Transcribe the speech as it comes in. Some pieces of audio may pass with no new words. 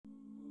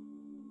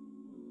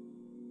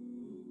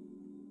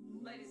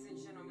Ladies and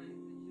gentlemen,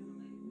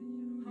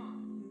 huh?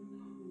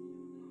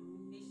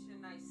 Nisha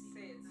Nice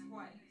said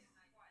twice.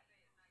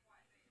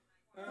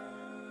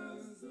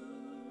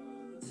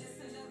 Just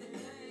another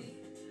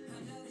day,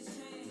 another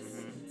chance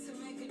to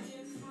make a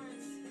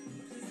difference.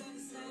 Please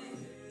understand,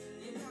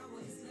 your power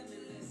is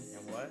limitless.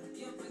 And what?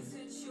 Your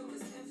potential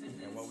is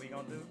infinite. And what we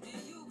gonna do?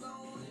 And you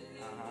going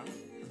Uh huh.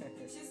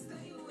 there. Just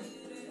stay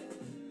with it.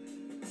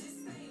 Just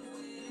stay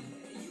with it.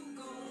 You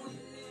going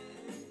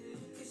there.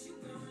 Cause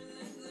you've been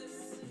relentless.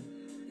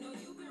 No,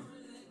 you've been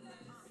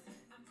relentless. I'm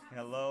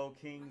Hello,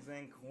 kings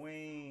and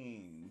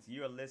queens.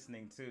 You're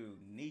listening to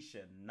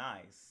Nisha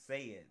Nice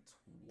Say It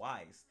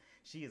Twice.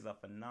 She is a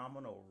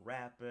phenomenal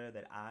rapper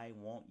that I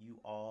want you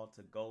all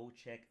to go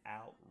check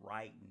out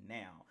right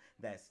now.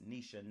 That's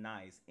Nisha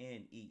Nice,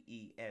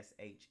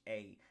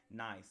 Neesha,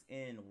 Nice,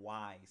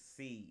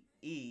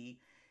 Nyce.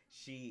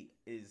 She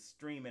is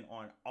streaming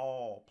on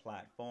all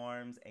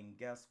platforms. And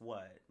guess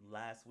what?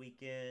 Last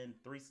weekend,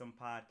 Threesome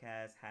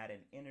Podcast had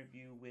an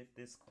interview with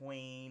this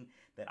queen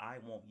that I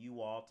want you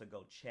all to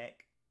go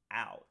check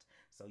out.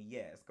 So,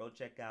 yes, go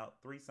check out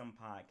Threesome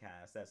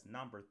Podcast. That's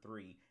number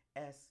three,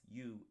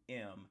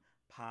 SUM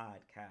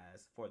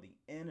Podcast, for the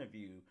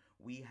interview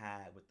we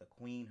had with the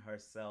queen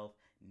herself,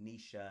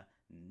 Nisha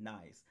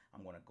Nice.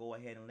 I'm going to go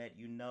ahead and let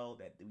you know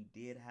that we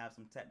did have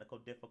some technical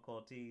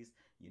difficulties.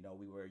 You know,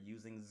 we were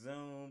using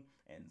Zoom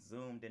and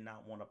Zoom did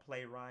not want to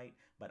play right,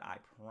 but I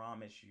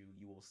promise you,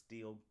 you will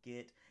still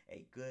get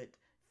a good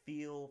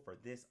feel for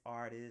this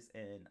artist.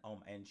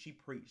 And she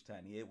preached,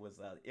 honey. It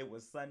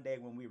was Sunday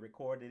when we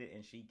recorded it,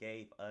 and she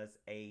gave us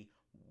a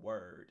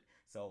word.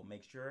 So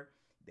make sure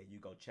that you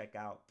go check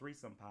out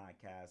Threesome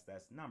Podcast.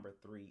 That's number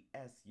three,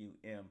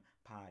 SUM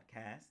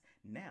Podcast.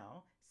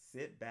 Now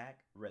sit back,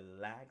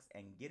 relax,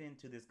 and get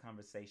into this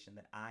conversation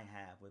that I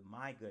have with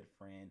my good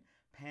friend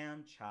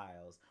Pam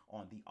Childs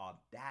on the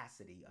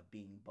audacity of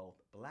being both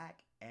black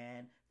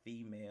and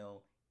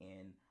female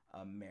in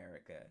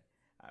America.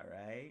 All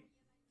right.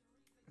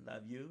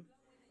 Love you.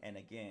 And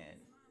again,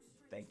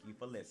 thank you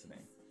for listening.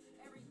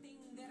 everything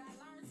that I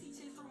learned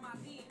teaching through my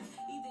pen.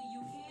 Either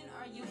you can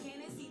or you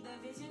can't see the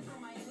vision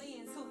through my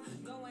lens. Who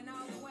going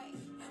all the way?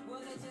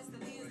 Well, it just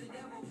appears the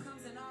devil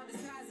comes in all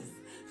disguises.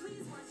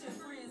 Please watch your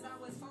friends. I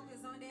was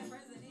focused on that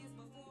presidents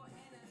before an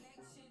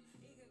election.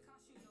 It could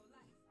cost you your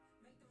life.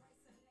 Make the right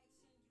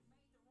selection. You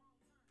made the wrong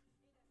turn.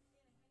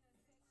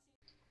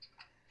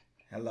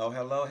 Hello,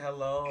 hello,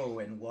 hello,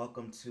 and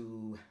welcome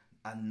to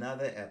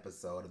another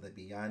episode of the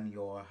Beyond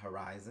Your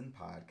Horizon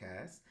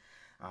podcast.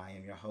 I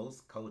am your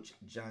host, Coach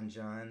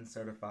John,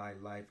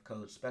 certified life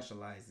coach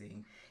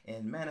specializing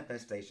in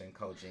manifestation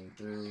coaching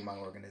through my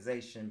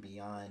organization,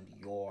 Beyond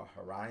Your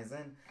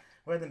Horizon,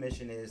 where the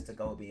mission is to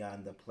go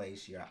beyond the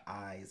place your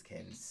eyes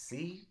can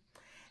see.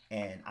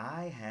 And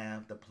I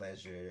have the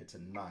pleasure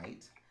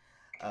tonight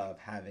of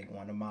having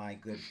one of my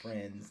good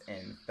friends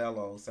and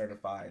fellow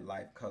certified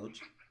life coach,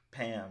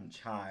 Pam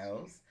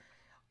Childs,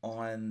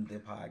 on the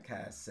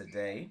podcast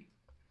today.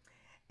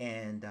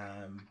 And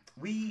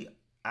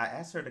I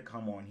asked her to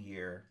come on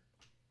here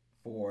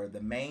for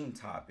the main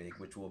topic,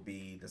 which will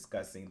be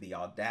discussing the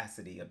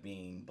audacity of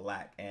being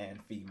black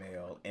and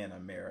female in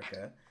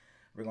America.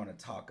 We're going to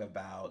talk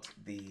about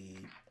the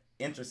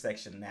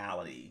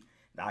intersectionality,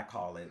 I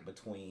call it,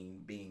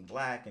 between being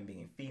black and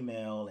being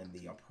female and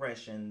the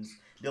oppressions,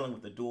 dealing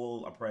with the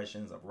dual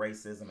oppressions of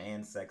racism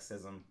and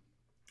sexism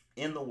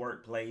in the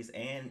workplace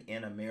and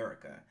in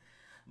America.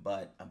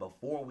 But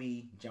before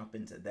we jump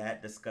into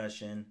that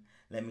discussion,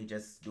 let me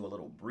just do a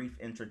little brief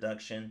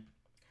introduction.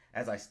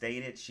 As I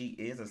stated, she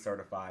is a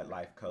certified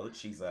life coach.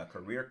 She's a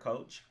career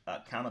coach,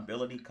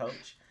 accountability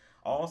coach,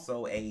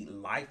 also a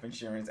life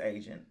insurance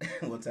agent.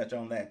 We'll touch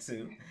on that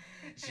too.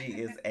 She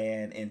is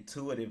an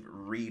intuitive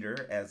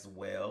reader as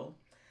well.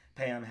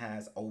 Pam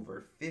has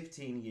over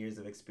 15 years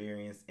of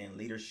experience in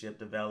leadership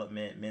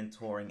development,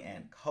 mentoring,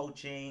 and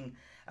coaching.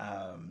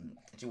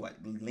 She what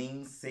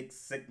Lean Six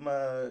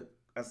Sigma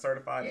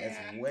certified as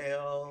Yeah.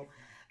 well.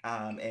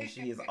 And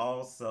she is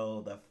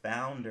also the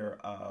founder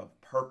of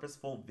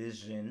Purposeful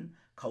Vision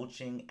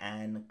Coaching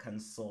and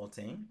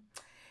Consulting.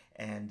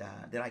 And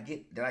did I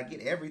get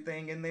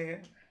everything in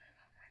there?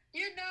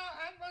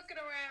 I'm looking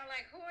around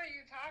like, who are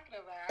you talking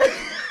about?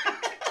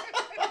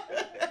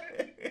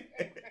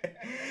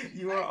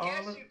 You are I all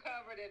guess of you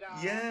covered it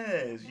all.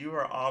 Yes, you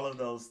are all of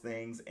those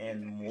things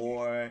and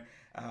more.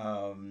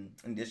 In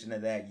addition to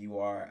that, you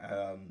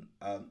are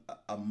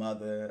a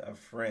mother, a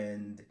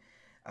friend,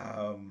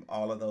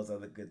 all of those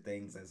other good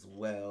things as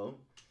well.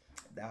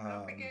 Don't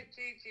Um, forget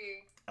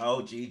Gigi.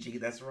 oh, Gigi,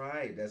 that's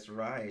right, that's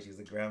right. She's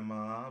a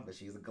grandma, but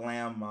she's a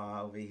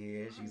glamma over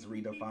here. She's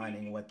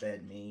redefining what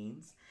that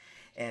means.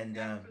 And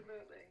Absolutely.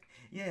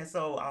 yeah,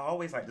 so I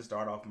always like to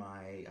start off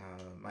my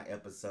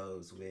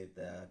episodes with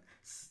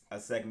a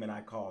segment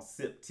I call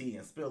 "Sip Tea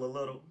and Spill a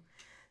Little."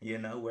 You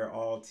know, where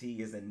all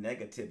tea is in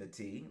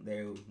negativity.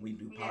 There we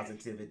do Yes.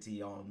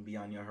 positivity on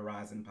Beyond Your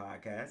Horizon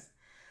podcast.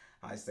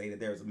 I say that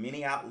there's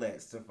many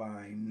outlets to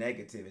find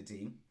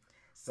negativity.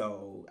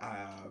 So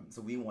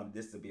we want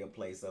this to be a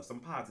place of some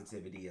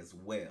positivity as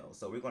well.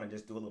 So we're going to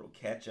just do a little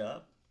catch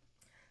up.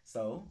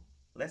 So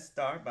let's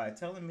start by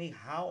telling me,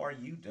 how are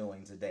you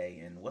doing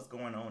today and what's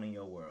going on in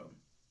your world?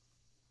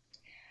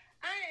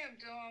 I am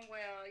doing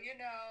well.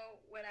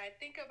 When I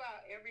think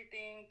about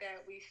everything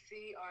that we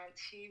see on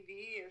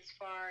TV as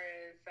far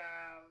as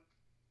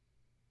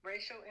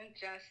racial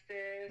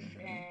injustice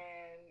Mm-hmm. and,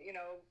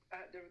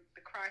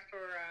 the cry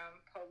for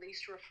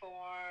police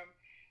reform,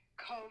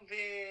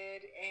 COVID,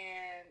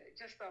 and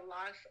just the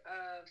loss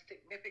of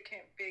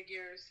significant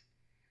figures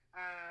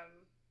um,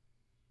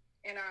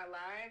 in our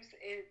lives,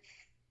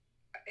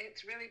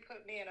 it's really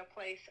put me in a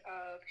place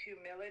of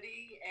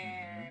humility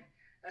Mm-hmm. and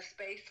a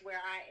space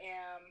where I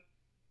am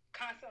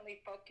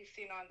constantly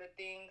focusing on the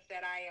things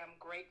that I am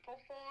grateful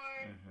for.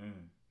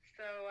 Mm-hmm.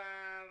 So,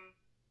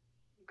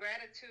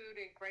 gratitude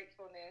and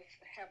gratefulness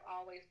have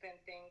always been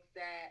things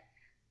that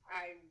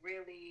I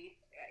really,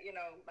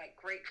 like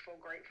grateful,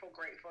 grateful,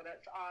 grateful.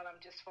 That's all I'm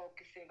just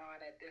focusing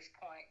on at this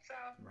point. So,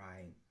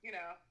 Right. you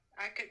know,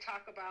 I could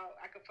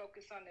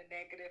focus on the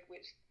negative,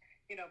 which,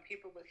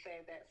 people would say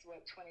that's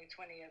what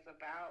 2020 is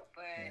about.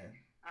 But Yeah.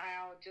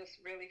 I'll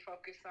just really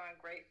focus on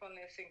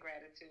gratefulness and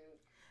gratitude.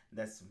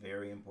 That's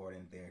very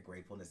important there.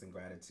 Gratefulness and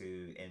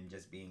gratitude, and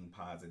just being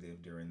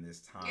positive during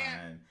this Yeah.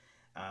 time.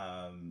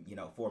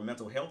 For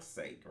mental health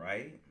sake,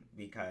 right?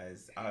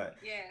 Because,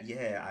 Yes.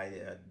 yeah,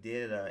 I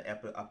did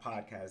a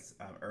podcast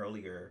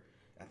earlier.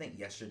 I think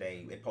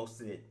yesterday. It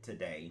posted it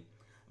today,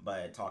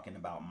 but talking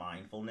about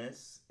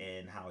mindfulness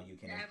and how you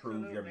can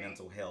improve your Absolutely.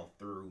 mental health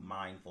through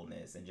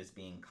mindfulness and just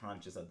being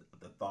conscious of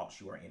the thoughts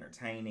you are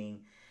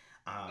entertaining,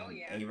 Oh,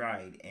 yeah. and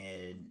right,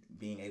 and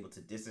being able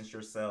to distance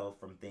yourself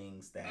from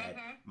things that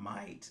Mm-hmm.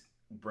 might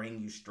bring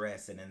you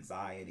stress and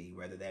anxiety,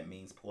 whether that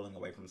means pulling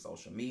away from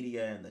social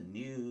media and the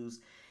news,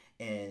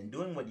 and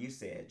doing what you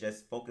said,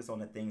 just focus on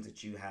the things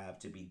that you have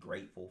to be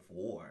grateful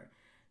for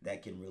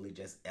that can really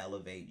just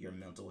elevate your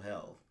mental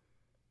health,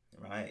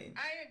 right?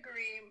 I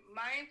agree.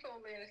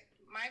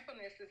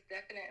 Mindfulness is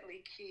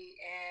definitely key,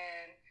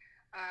 and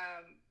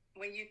um,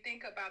 when you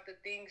think about the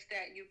things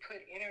that you put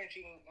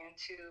energy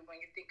into,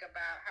 when you think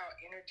about how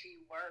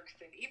energy works,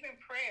 and even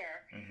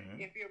prayer,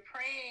 Mm-hmm. if you're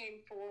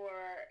praying for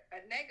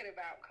a negative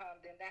outcome,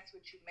 then that's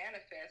what you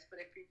manifest. But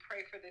if you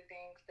pray for the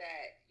things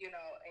that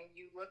and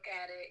you look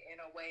at it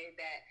in a way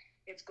that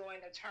it's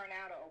going to turn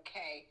out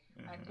okay,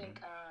 I Mm-hmm. think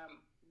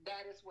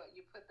that is what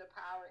you put the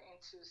power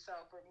into. So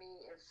for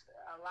me, it's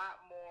a lot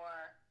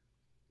more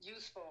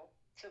useful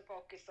to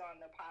focus on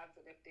the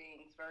positive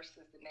things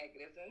versus the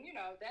negatives. And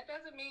that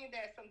doesn't mean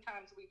that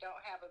sometimes we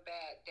don't have a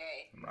bad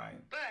day, Right.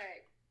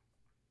 but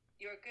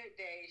your good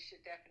days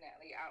should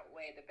definitely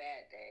outweigh the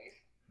bad days.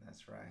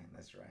 That's right.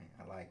 That's right.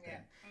 I like Yeah.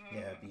 that.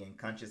 Yeah, Mm-hmm. being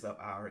conscious of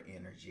our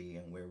energy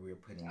and where we're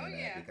putting Oh it at,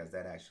 yeah. because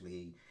that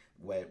actually,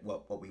 what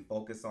we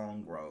focus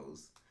on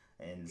grows.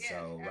 And Yes,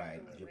 so, right,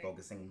 if you're absolutely.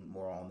 focusing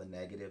more on the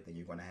negative, then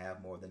you're going to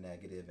have more of the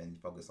negative, and you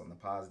focus on the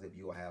positive,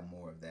 you will have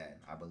more of that.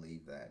 I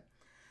believe that.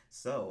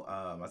 So,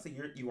 I see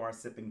you are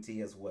sipping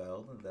tea as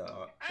well.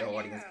 The I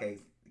audience am.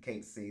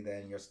 can't see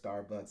that in your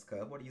Starbucks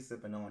cup. What are you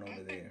sipping on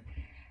over there?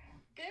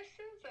 This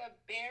is a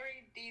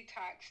berry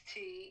detox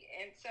tea,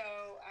 and so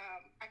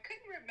I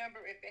couldn't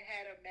remember if it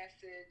had a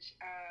message.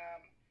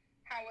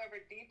 However,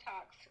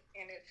 detox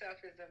in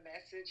itself is a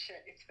message,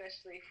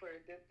 especially for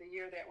the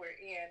year that we're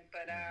in.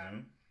 But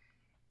Mm-hmm.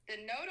 the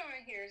note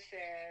on here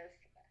says,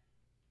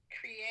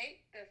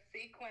 "Create the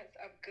sequence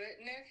of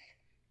goodness.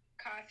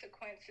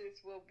 Consequences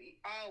will be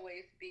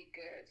always be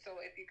good." So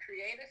if you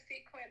create a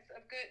sequence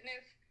of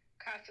goodness,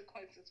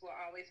 consequences will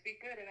always be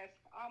good, and it's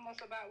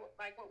almost about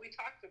like what we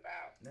talked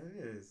about. That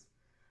is.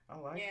 I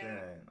like Yeah.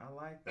 that. I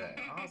like that.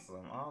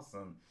 Awesome.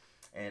 Awesome.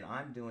 And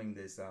I'm doing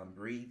this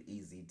breathe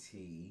easy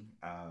tea.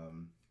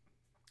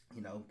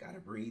 Gotta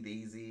breathe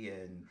easy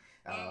and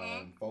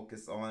Mhm.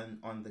 focus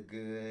on the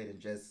good, and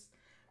just,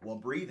 well,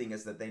 breathing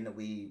is the thing that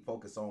we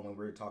focus on when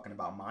we're talking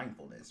about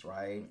mindfulness,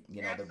 right?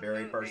 The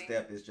very first Absolutely.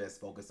 step is just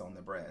focus on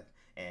the breath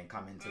and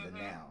come into the Mhm.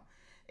 now.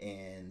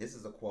 And this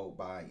is a quote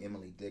by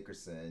Emily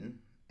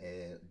Dickinson,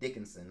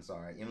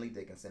 sorry, Emily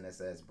Dickinson, that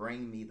says,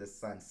 "Bring me the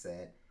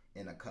sunset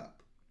in a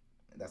cup."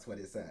 That's what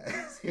it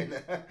says. Bring me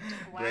the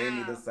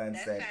Wow, that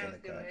sunset in sounds a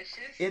cup.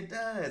 delicious. It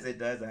does. It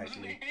does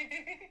actually.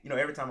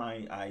 Every time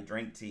I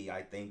drink tea,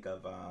 I think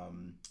of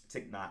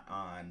Thich Nhat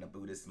Hanh, the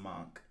Buddhist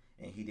monk,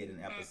 and he did an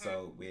Mhm.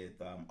 episode with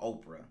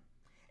Oprah,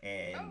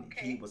 and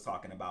he Okay. was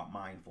talking about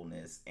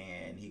mindfulness,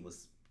 and he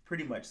was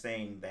pretty much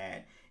saying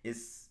that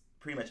it's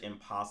pretty much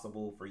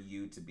impossible for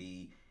you to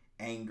be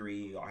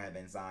angry or have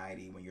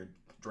anxiety when you're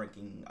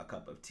drinking a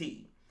cup of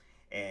tea.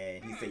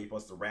 And he said Hmm. you're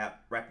supposed to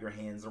wrap your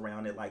hands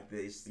around it like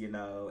this, and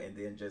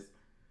then just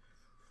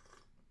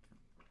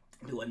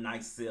do a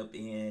nice sip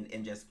in,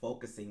 and just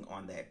focusing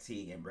on that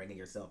tea and bringing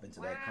yourself into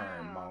that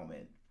current Wow.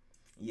 moment.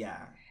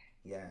 Yeah,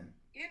 yeah.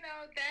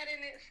 That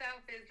in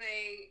itself is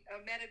a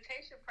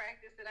meditation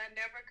practice that I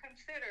never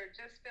considered.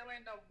 Just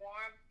feeling the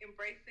warmth,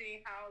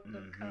 embracing how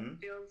the cup Mm-hmm.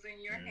 feels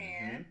in your Mm-hmm.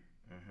 hand.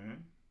 Mm-hmm.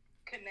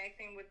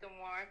 connecting with the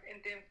warmth, and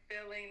then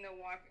feeling the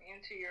warmth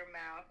into your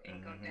mouth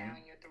and go Mm-hmm. down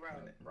your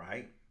throat.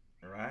 Right.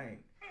 Right.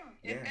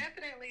 It Yeah.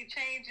 definitely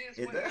changes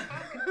It what you're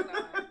focusing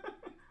on. does.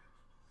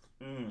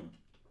 mm.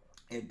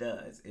 It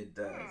does. It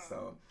does. Hmm.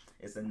 So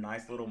it's a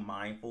nice little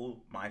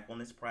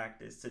mindfulness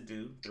practice to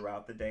do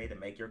throughout the day to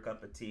make your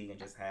cup of tea and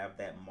just have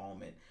that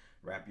moment.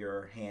 Wrap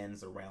your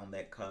hands around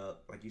that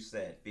cup, like you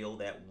said. Feel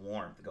that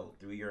warmth go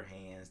through your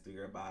hands, through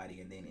your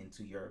body, and then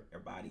into your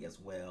body as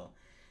well,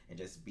 and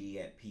just be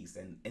at peace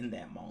in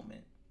that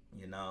moment.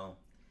 You know.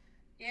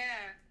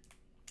 Yeah.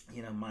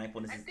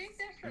 Mindfulness I is. think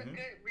that's a Mm-hmm.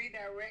 good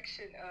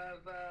redirection of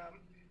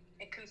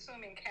in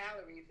consuming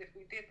calories. If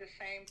we did the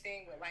same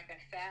thing with like a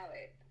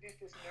salad, this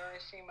is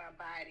nourishing my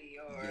body,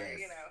 or Yes.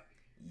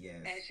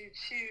 Yes. as you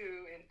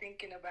chew and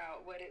thinking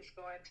about what it's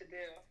going to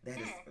do. That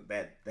is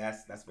Hmm.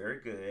 that's very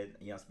good.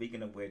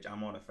 Speaking of which,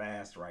 I'm on a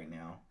fast right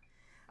now.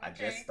 I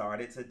just Okay.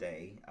 started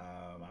today.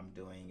 I'm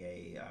doing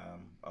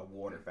a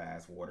water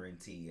fast, water and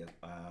tea.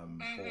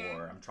 Mhm.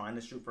 For I'm trying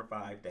to shoot for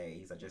 5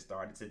 days. I just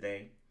started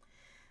today.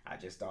 I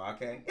just started.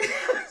 Okay,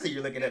 so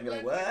you're looking at Good me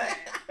like luck what?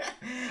 with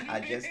that. I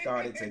just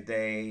started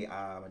today.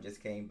 I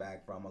just came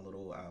back from a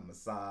little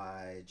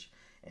massage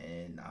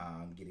and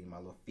getting my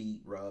little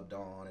feet rubbed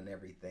on and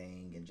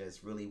everything, and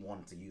just really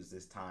wanted to use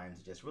this time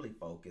to just really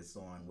focus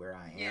on where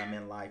I am Yeah.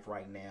 in life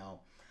right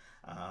now.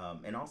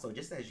 And also,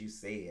 just as you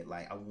said,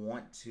 like I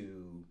want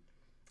to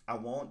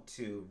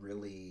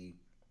really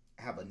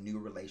have a new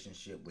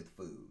relationship with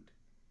food.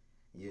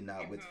 With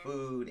Mhm.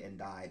 food and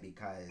diet,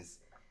 because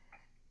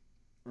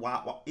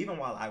even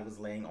while I was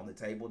laying on the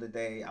table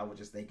today, I was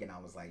just thinking, I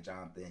was like,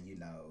 Jonathan,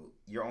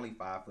 you're only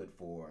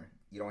 5'4".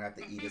 You don't have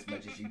to eat as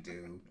much as you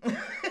do, you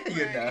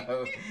Right.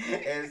 know.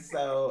 And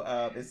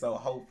so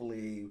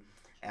hopefully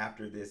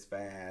after this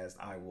fast,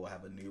 I will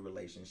have a new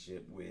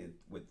relationship with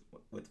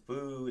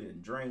food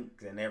and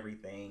drinks and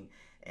everything.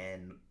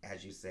 And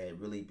as you said,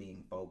 really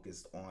being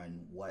focused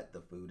on what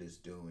the food is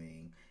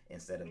doing Yeah.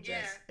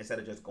 instead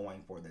of just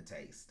going for the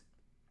taste.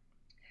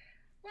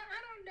 Well, I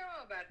don't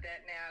know about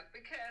that now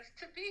because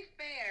to be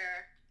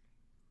fair,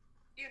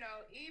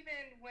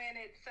 even when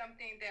it's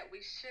something that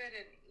we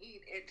shouldn't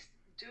eat, it's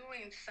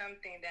doing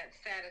something that's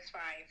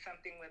satisfying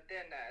something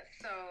within us.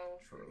 So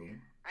True.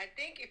 I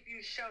think if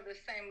you show the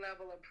same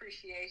level of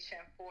appreciation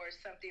for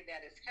something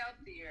that is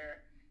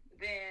healthier,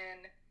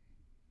 then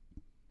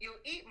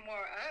you'll eat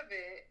more of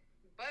it.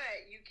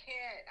 But you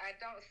can't, I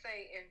don't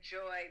say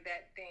enjoy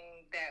that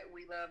thing that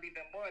we love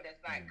even more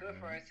that's not good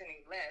for Mm-hmm. us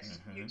any less.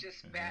 Mm-hmm.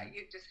 Mm-hmm.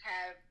 You just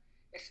have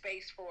a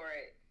space for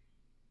it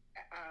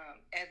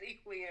as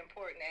equally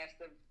important as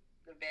the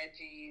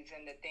veggies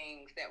and the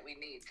things that we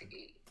need to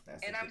eat.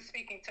 That's a And good. I'm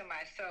speaking to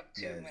myself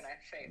too Yes, when I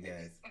say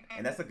this. yes,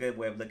 and that's a good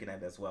way of looking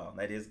at it as well.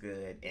 That is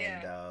good,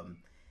 Yeah.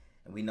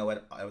 and we know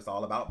it was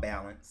all about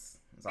balance.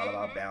 It's all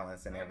about Mhm.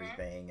 balance and Mhm.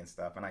 everything and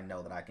stuff. And I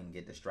know that I can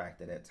get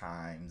distracted at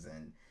times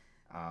and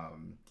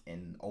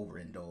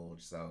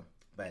overindulge. So,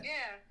 but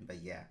Yeah. but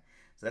yeah,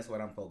 so that's what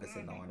I'm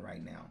focusing Mhm. on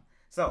right now.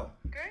 So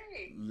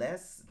Great.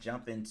 let's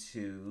jump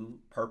into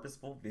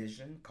purposeful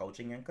vision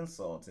coaching and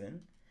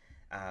consulting.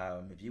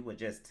 If you would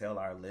just tell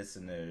our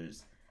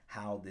listeners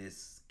how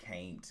this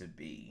came to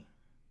be.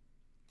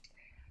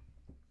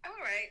 All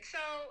right. So,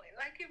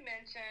 like you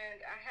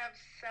mentioned, I have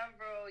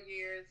several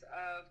years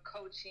of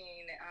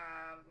coaching,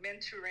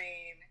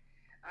 mentoring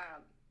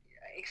um,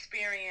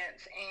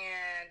 experience,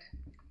 and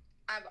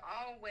I've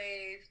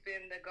always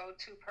been the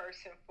go-to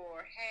person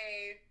for,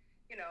 hey,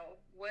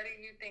 what do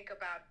you think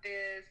about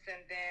this?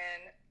 And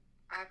then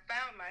I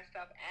found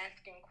myself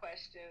asking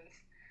questions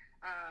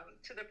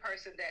to the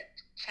person that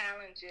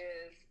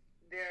challenges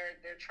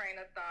their train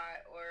of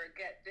thought or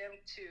get them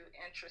to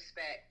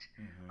introspect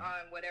Mm-hmm.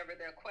 on whatever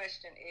their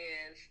question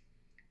is.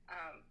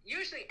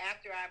 Usually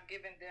after I've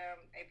given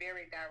them a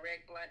very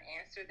direct, blunt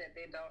answer that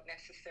they don't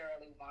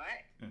necessarily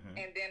want. Mm-hmm.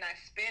 And then I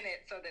spin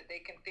it so that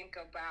they can think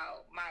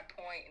about my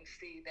point and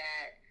see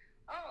that,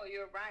 oh,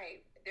 you're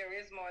right. There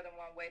is more than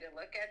one way to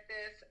look at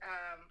this.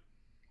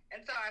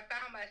 And so I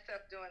found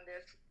myself doing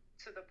this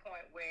to the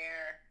point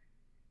where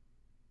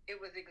it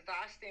was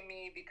exhausting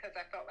me because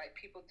I felt like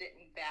people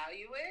didn't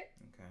value it.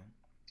 Okay.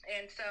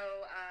 And so,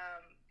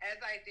 as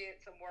I did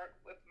some work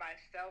with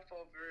myself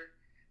over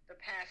the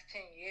past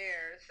 10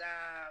 years,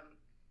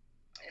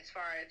 as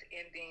far as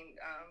ending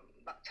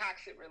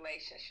toxic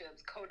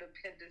relationships,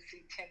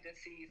 codependency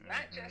tendencies,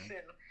 not just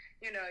Mm-hmm.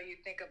 in, you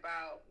think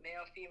about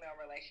male female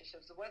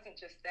relationships. It wasn't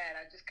just that.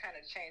 I just kind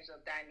of changed the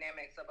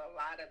dynamics of a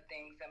lot of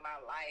things in my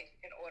life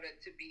in order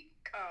to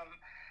become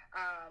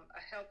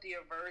a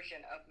healthier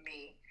version of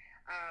me.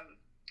 Um,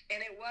 and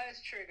it was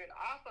triggered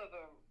off of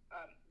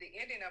the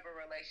ending of a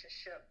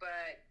relationship,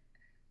 but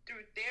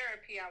through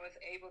therapy, I was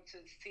able to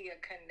see a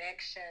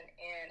connection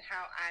in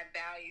how I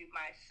valued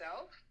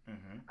myself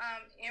Mm-hmm.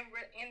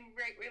 in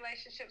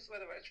relationships,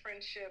 whether it was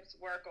friendships,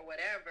 work, or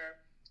whatever.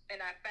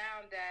 And I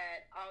found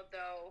that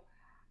although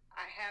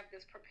I have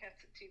this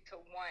propensity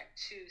to want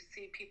to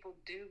see people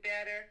do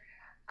better,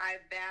 I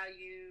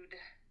valued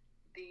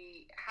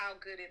how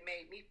good it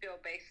made me feel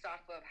based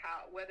off of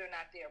whether or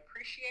not they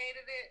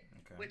appreciated it,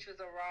 Okay. which was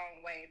a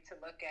wrong way to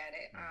look at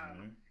it.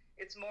 Mm-hmm.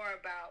 It's more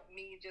about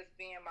me just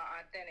being my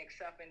authentic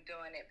self and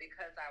doing it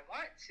because I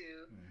want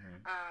to. Mm-hmm.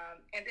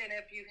 And then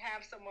if you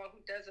have someone who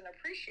doesn't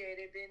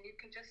appreciate it, then you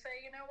can just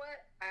say, you know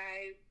what,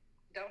 I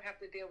don't have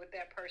to deal with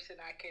that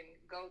person. I can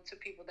go to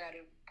people that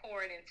are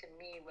pouring into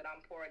me what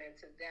I'm pouring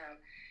into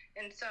them.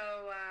 And so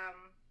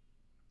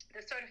the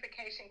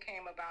certification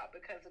came about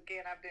because,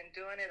 again, I've been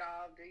doing it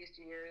all these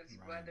years,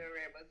 Right. whether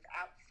it was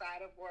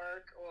outside of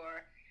work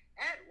or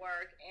at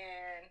work.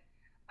 And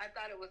I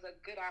thought it was a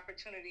good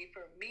opportunity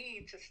for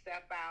me to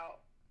step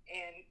out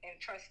and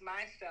trust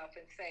myself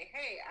and say,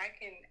 hey, I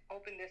can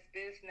open this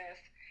business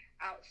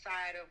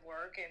outside of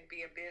work and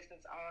be a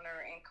business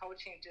owner, and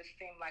coaching just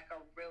seemed like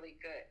a really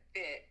good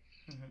fit.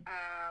 Mm-hmm.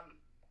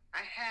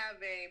 I have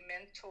a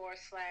mentor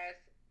slash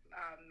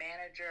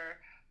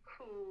manager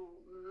who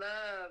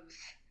loves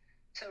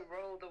to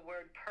roll the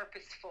word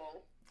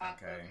purposeful off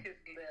of his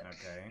lips.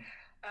 Okay.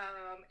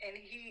 And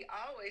he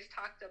always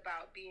talked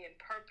about being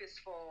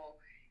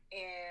purposeful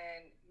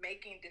in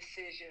making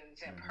decisions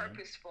and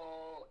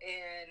purposeful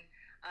in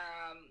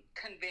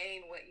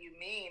conveying what you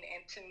mean.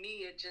 And to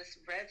me, it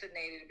just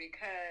resonated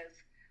because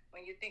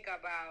when you think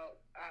about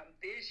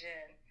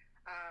vision,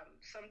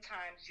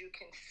 sometimes you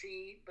can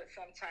see, but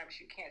sometimes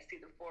you can't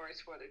see the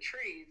forest for the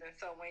trees. And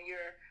so when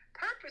you're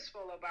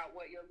purposeful about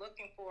what you're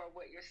looking for,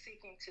 what you're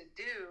seeking to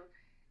do,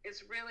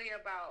 it's really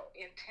about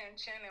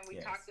intention. And we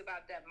talked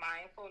about that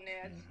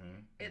mindfulness.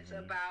 It's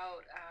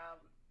about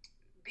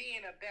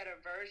being a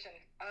better version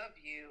of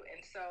you.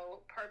 And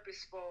so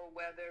purposeful,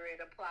 whether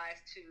it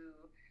applies to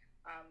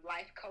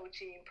life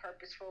coaching,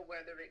 purposeful,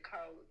 whether it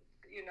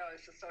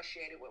is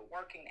associated with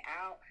working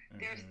out,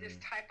 there's this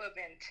type of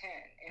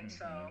intent. And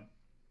so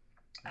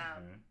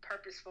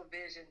purposeful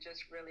vision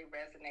just really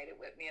resonated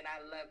with me, and I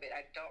love it.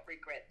 I don't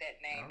regret that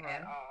name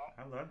at all.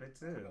 I love it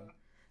too.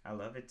 I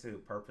love it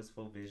too.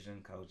 Purposeful vision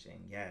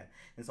coaching. Yeah.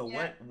 And so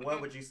what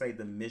would you say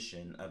the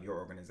mission of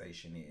your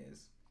organization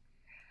is?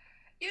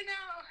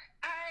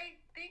 I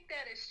think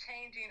that is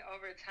changing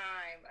over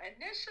time.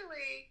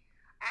 Initially,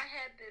 I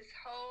had this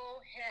whole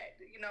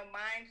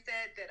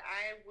mindset that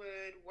I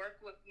would work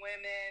with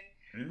women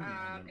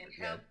and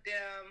help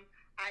them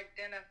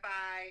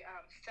identify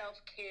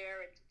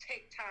self-care and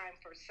take time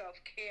for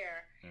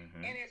self-care.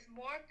 And it's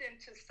morphed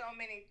into so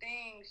many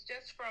things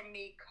just from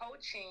me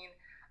coaching.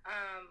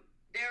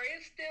 There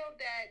is still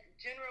that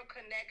general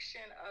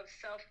connection of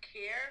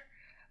self-care,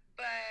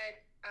 but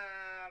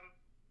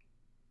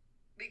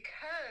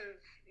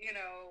because,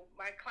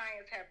 my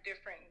clients have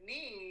different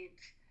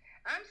needs,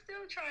 I'm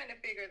still trying to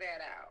figure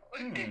that out.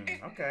 Okay.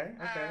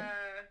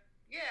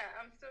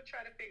 I'm still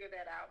trying to figure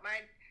that out.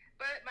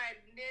 But my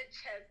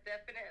niche has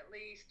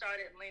definitely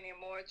started leaning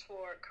more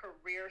toward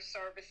career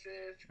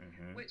services,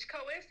 which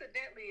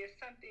coincidentally is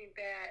something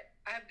that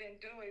I've been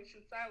doing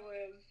since I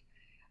was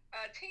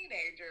a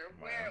teenager.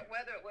 Wow.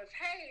 Whether it was,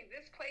 hey,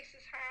 this place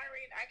is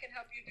hiring, I can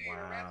help you do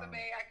your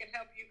resume, I can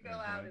help you fill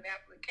out an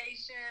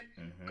application,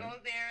 go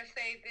there,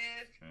 say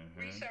this,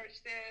 research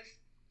this.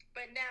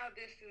 But now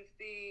this is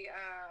the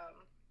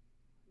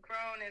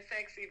grown and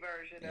sexy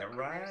version of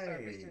career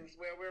services,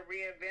 where we're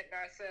reinventing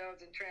ourselves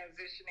and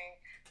transitioning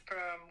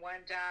from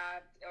one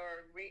job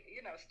or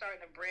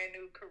starting a brand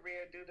new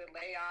career due to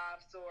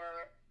layoffs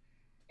or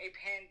a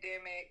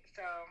pandemic.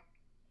 So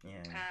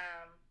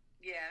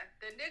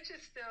the niche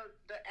is still,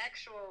 the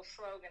actual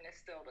slogan is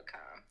still to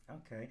come.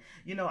 Okay.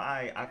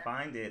 I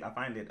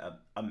find it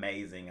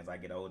amazing as I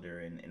get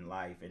older in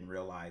life, and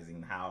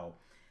realizing how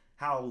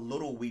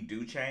little we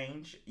do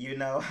change.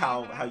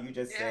 How you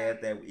just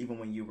said that even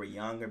when you were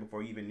younger,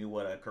 before you even knew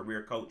what a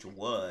career coach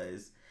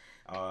was,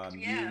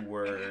 you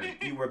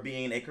were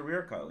being a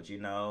career coach,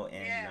 and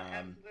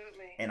absolutely.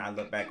 And I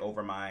look back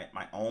over my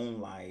own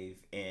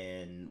life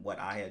and what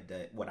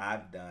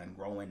I've done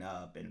growing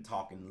up, and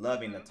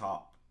loving to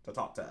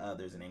talk to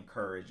others and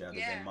encourage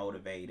others and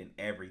motivate and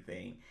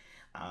everything,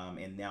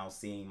 and now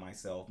seeing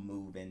myself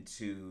move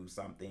into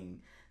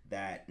something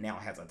that now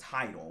has a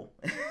title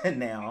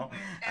now,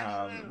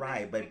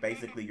 right? But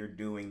basically, you're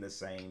doing the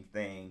same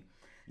thing.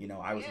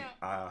 I was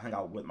hung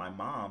out with my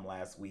mom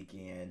last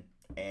weekend,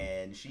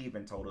 and she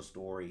even told a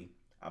story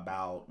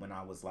about when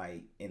I was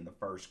like in the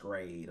first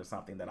grade, or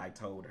something that I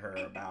told her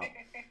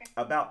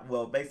about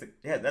basically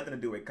it has nothing to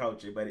do with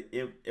coaching, but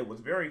it was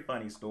a very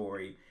funny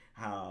story.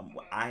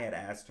 I had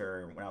asked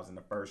her when I was in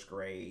the first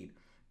grade,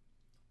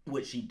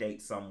 would she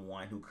date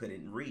someone who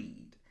couldn't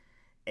read?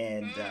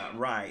 And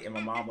and my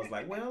mom was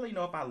like, well, if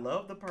I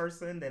love the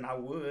person, then I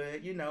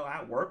would,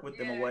 I'd work with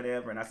them or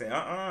whatever. And I said,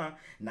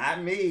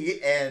 not me.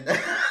 And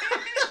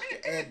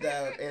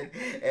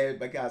and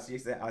because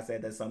I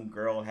said that some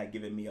girl had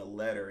given me a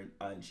letter,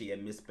 and she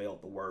had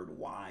misspelled the word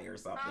Y or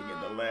something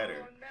in the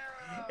letter. No.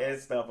 And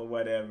stuff or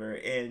whatever.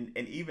 And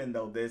even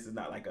though this is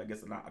not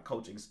not a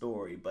coaching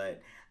story,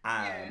 but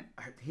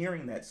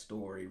hearing that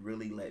story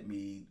really let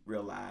me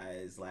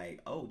realize,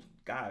 like, oh,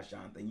 gosh,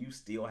 Jonathan, you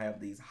still have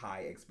these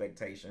high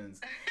expectations,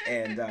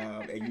 and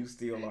you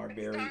still are It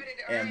very started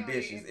early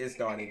ambitious. It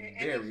started very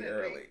innocently.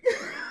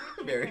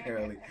 early, very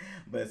early.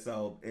 But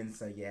so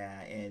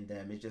yeah, and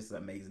it's just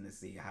amazing to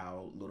see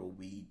how little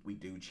we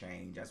do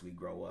change as we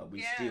grow up.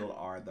 We Yeah, still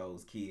are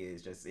those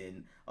kids just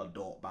in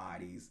adult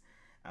bodies,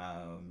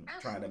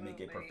 trying to make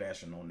it absolutely.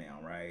 professional now,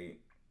 right?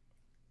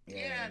 Yeah.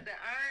 Yeah, the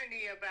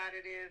irony about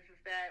it is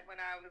that when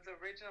I was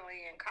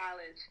originally in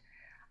college,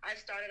 I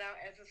started out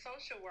as a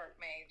social work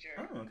major.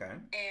 Oh, okay.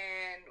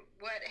 And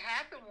what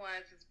happened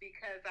was is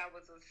because I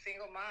was a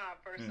single mom,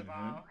 first of Mm-hmm.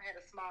 all, I had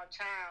a small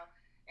child,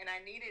 and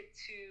I needed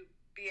to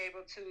be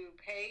able to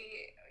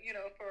pay,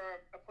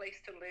 for a place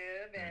to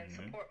live and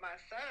Mm-hmm. support my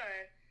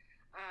son.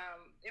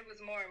 It was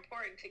more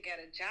important to get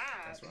a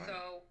job. That's right.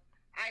 So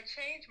I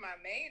changed my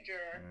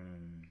major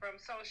Mm. from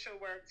social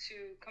work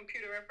to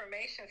computer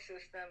information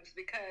systems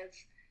because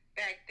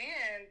back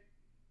then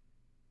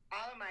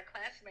all of my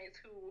classmates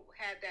who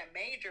had that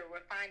major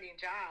were finding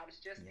jobs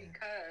just Yeah.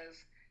 because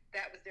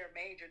that was their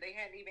major. They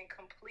hadn't even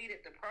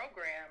completed the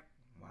program.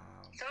 Wow.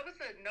 So it was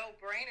a no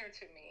brainer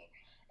to me.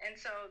 And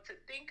so to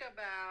think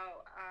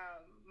about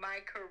my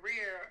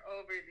career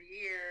over the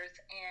years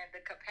and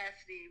the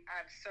capacity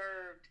I've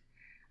served,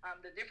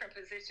 the different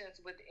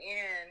positions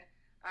within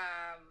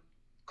um,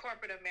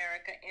 corporate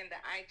America in the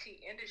IT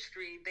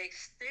industry, they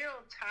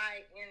still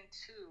tie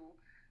into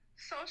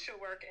social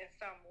work in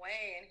some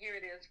way. And here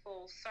it is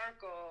full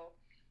circle.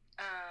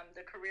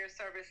 The career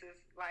services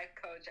life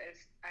coach.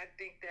 I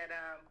think that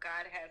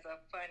God has a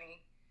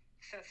funny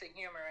sense of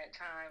humor at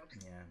times.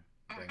 Yeah.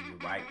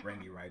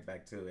 Bring you right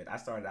back to it. I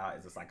started out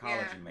as a Yeah.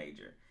 psychology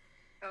major.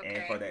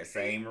 And for Okay. that See.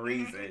 same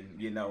reason,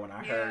 when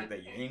I Yeah. heard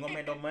that you ain't gonna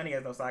make no money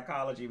as no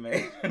psychology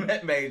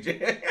major,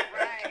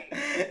 Right.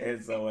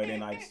 and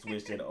then I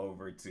switched it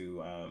over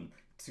to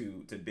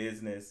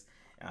business,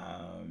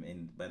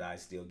 and but I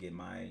still get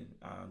my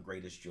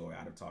greatest joy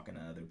out of talking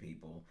to other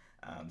people.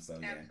 So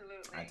yeah, I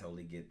Absolutely.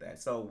 totally get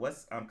that. So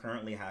what's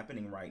currently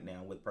happening right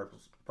now with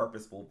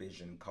purposeful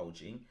vision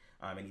coaching?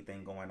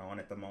 Anything going on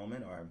at the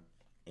moment, or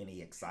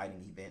any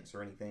exciting events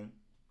or anything?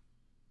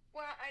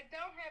 Well, I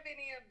don't have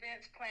any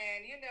events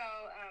planned.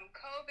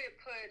 COVID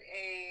put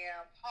a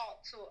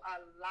halt to a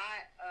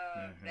lot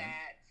of Mm-hmm.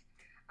 that,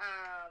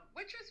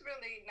 which was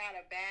really not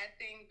a bad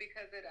thing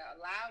because it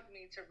allowed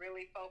me to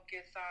really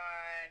focus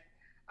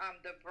on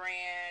the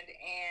brand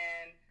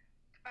and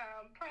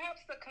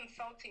perhaps the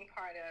consulting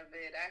part of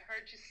it. I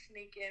heard you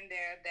sneak in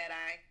there that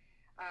I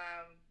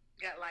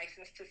got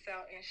licensed to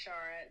sell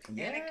insurance. And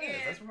Yes,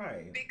 again, that's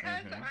right.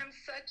 because Mm-hmm. I'm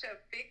such a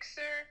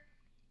fixer,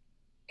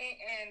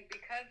 and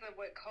because of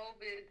what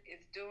COVID is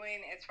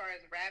doing as far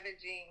as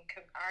ravaging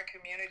our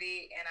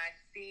community, and I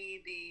see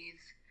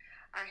these,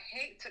 I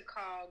hate to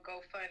call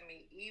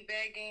GoFundMe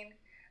e-begging,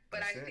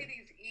 but That's I see it.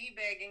 these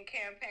e-begging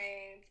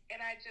campaigns,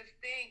 and I just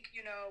think,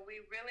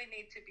 we really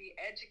need to be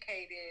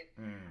educated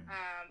Mm.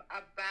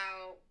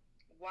 about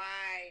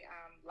why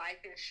life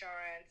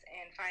insurance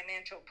and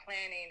financial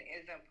planning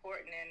is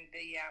important in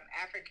the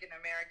African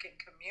American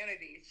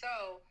community.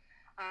 So,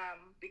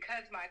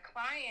 because my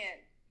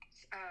client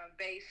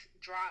base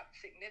dropped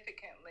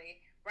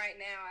significantly. Right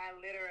now, I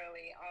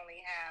literally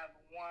only have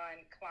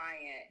one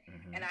client,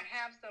 Mm-hmm. and I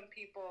have some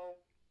people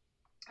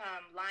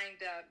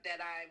lined up that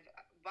I've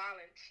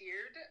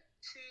volunteered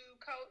to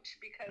coach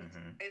because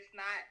Mm-hmm. it's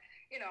not,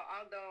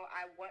 although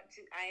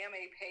I am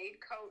a paid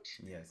coach.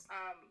 Yes,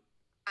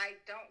 I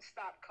don't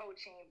stop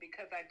coaching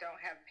because I don't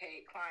have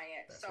paid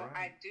clients. that's So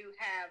right. I do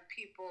have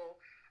people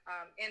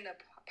in the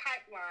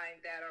pipeline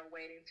that are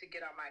waiting to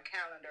get on my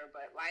calendar,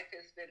 but life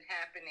has been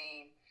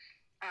happening.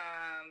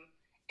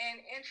 And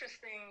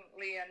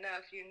interestingly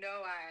enough,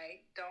 I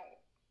don't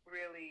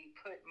really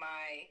put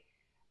my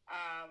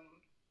um,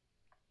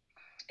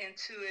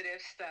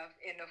 intuitive stuff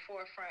in the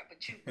forefront, but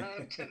you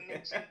love to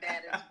mention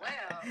that as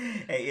well.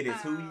 Hey, it is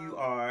who you Um,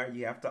 are.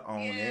 You have to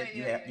own yeah, it.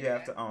 You yeah, have yeah, you have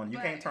yeah. to own it. You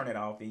But can't turn it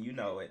off, and you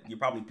know it. I You're can't.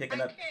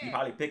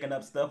 probably picking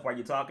up stuff while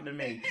you're talking to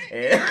me.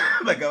 Yeah.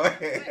 But go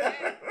But ahead.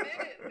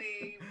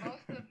 admittedly,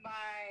 most of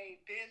my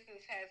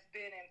business has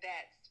been in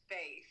that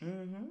space.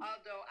 Mm-hmm.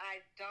 Although I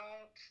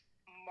don't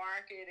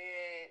market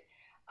it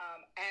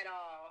at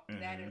all,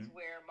 that is Mm-hmm.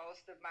 where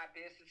most of my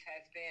business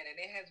has been, and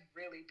it has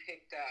really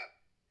picked up.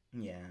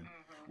 Yeah.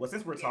 Hmm. Well,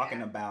 since we're talking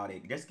Yeah. about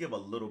it, just give a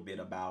little bit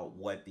about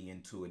what the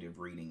intuitive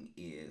reading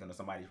is. I know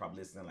somebody's probably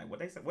listening, like,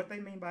 what they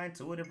mean by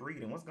intuitive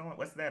reading? What's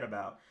that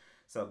about?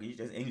 So, can you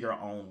just in your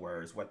own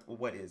words, what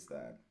is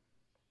that?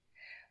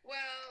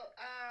 Well,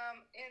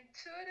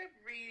 intuitive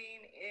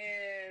reading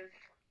is,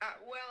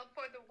 well,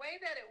 for the way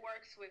that it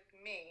works with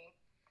me,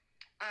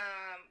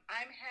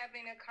 I'm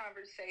having a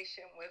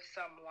conversation with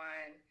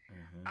someone,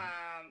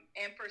 Mm-hmm.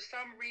 and for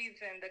some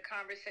reason, the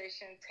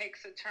conversation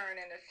takes a turn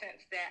in the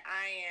sense that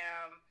I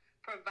am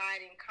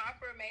providing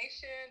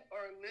confirmation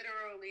or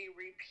literally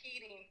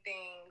repeating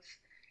things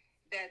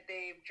that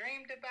they've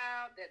dreamed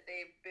about, that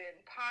they've been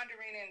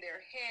pondering in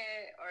their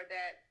head, or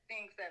that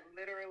things that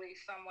literally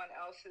someone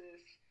else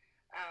is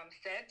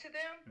said to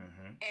them.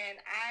 Mm-hmm. And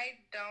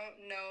I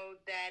don't know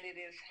that it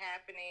is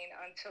happening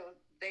until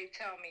they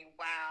tell me,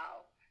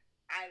 wow,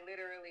 I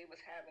literally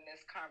was having this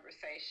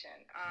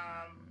conversation.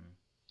 Mm-hmm.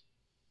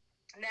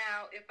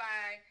 Now, if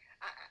I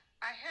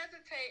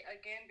hesitate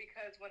again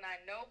because when I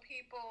know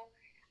people,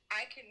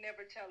 I can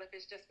never tell if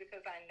it's just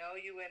because I know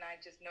you and I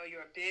just know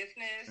your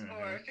business Mm-hmm.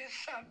 or if it's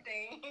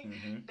something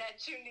Mm-hmm.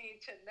 that you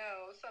need to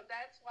know. So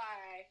that's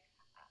why,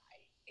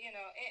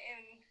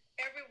 and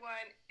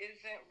everyone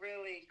isn't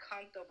really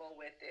comfortable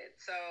with it.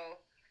 So,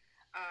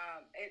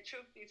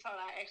 truth be told,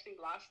 I actually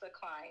lost a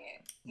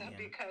client Yeah.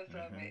 because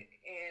of Mm-hmm. it,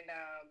 and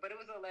but it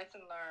was a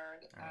lesson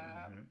learned.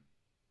 Mm-hmm.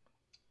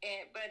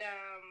 But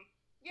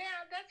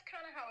yeah, that's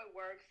kind of how it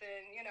works.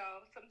 And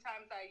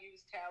sometimes I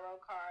use tarot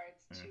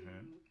cards to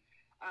Mm-hmm.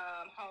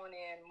 hone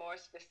in more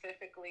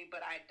specifically,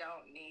 but I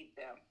don't need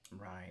them.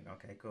 Right.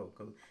 Okay. Cool.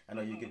 Cool. I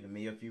know you're Mhm. giving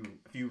me a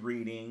few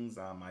readings.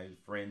 My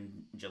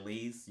friend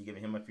Jaleese, you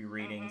giving him a few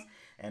readings, Mhm.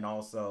 and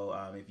also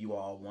if you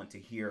all want to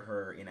hear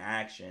her in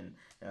action,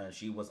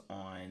 she was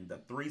on the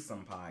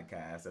Threesome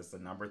podcast. That's the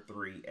number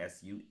three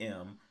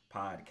SUM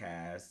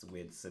podcast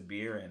with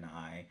Sabir and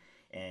I,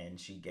 and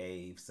she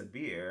gave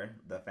Sabir,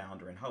 the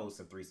founder and host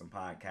of Threesome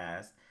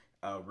podcast,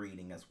 a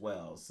reading as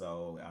well.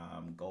 So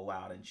go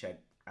out and check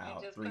And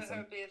out just put her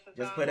Threesome. business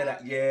Just all put it out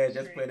out. there in Yeah, the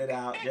just put street. it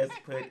out. Just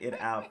put it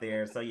out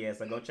there. So yeah,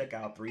 so go check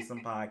out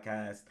Threesome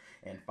Podcast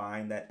and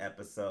find that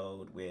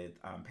episode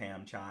with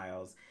Pam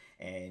Childs,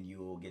 and you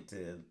will get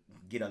a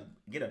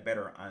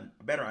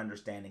better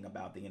understanding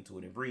about the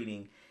intuitive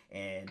reading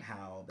and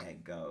how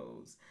that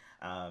goes.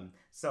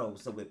 So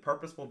with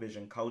Purposeful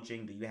Vision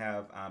Coaching, do you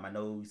have? I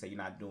know you say you're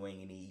not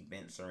doing any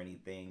events or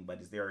anything, but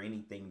is there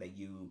anything that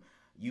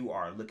you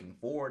are looking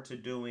forward to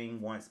doing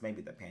once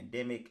maybe the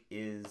pandemic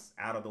is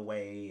out of the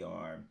way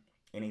or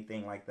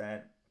anything like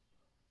that?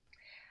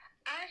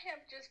 I have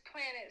just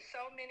planted so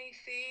many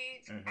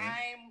seeds. Mm-hmm.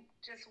 I'm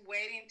just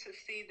waiting to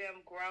see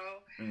them grow.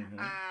 Mm-hmm.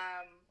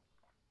 Um,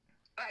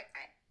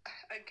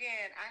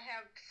 again, I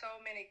have so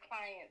many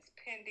clients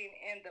pending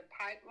in the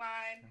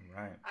pipeline.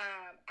 All right.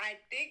 I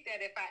think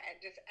that if I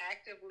had just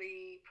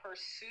actively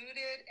pursued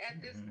it at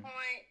this Mm-hmm.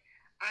 point,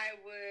 I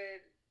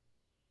would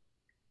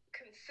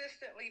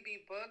consistently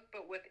be booked.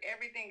 But with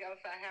everything else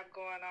I have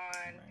going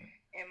on All right.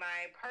 in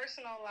my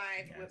personal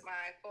life with Yes.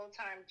 my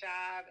full-time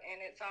job,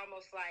 and it's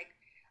almost like,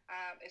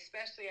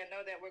 especially I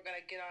know that we're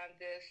going to get on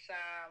this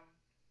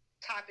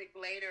topic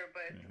later,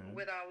 but Mm-hmm.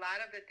 with a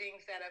lot of the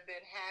things that have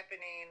been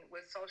happening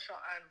with social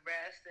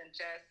unrest and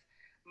just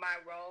my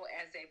role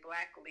as a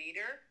Black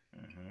leader,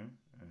 Mm-hmm.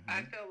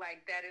 I Mm-hmm. feel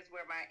like that is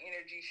where my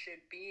energy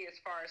should be as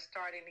far as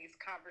starting these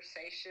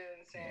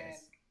conversations and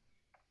Yes.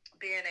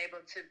 being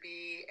able to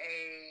be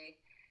a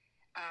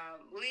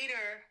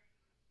leader,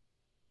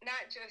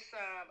 not just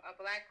a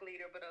Black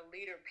leader, but a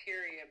leader,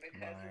 period,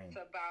 because Right. it's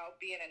about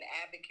being an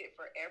advocate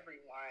for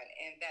everyone.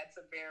 And that's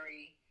a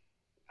very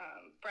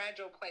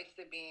fragile place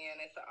to be in.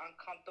 It's an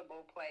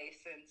uncomfortable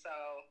place. And so,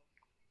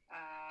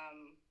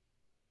 um,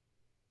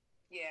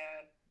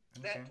 yeah,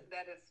 Okay.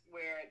 that is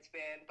where it's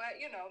been. But,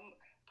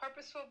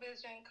 Purposeful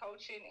Vision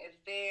Coaching is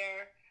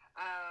there.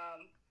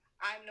 I'm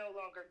no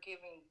longer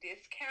giving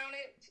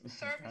discounted Okay.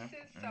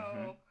 services. Mm-hmm.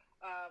 So,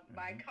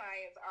 my Mm-hmm.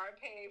 clients are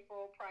paid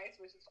full price,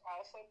 which is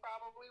also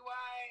probably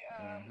why,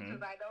 Mm-hmm.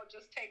 because I don't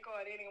just take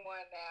on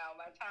anyone now.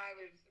 My time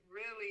is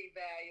really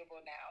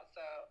valuable now.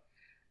 So,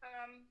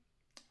 um,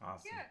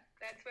 Awesome. yeah,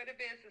 that's where the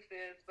business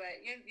is.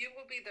 But you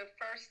will be the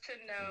first to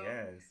know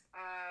Yes.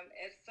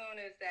 as soon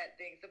as that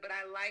thing. So, but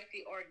I like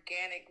the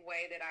organic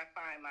way that I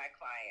find my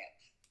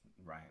clients.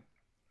 Right.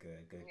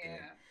 Good. Good. Good.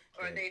 Yeah,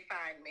 or Good. they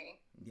find me.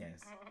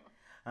 Yes.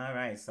 All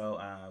right, so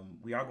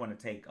we are going to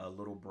take a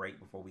little break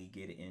before we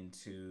get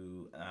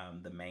into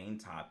the main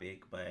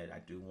topic, but I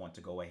do want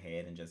to go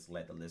ahead and just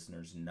let the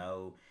listeners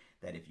know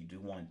that if you do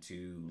want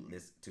to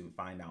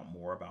find out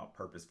more about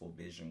Purposeful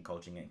Vision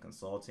Coaching and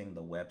Consulting,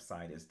 the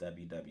website is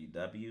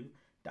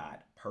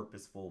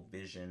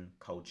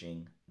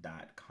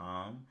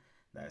www.purposefulvisioncoaching.com.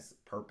 That's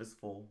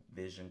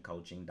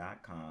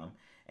purposefulvisioncoaching.com.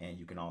 And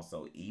you can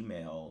also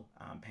email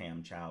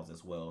Pam Childs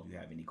as well if you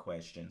have any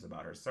questions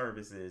about her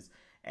services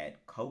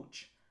at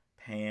Coach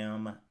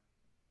Pam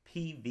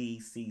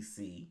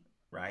PVCC,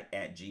 right,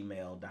 at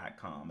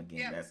gmail.com. Again,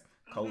 Yep. that's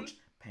Mhm. Coach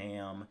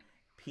Pam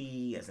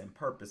P as in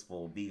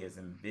purposeful, V as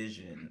in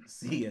vision,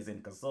 C as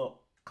in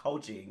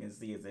coaching, and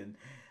C as in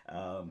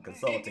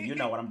consulting. You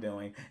know what I'm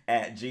doing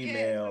at Yes, I see.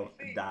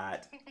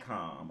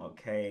 gmail.com.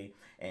 Okay.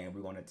 And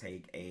we're going to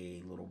take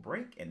a little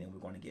break and then we're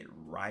going to get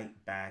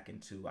right back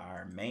into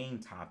our main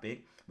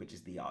topic, which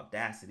is the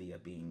audacity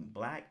of being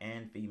Black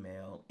and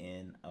female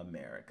in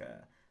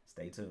America.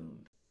 Stay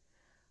tuned.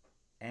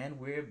 And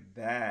we're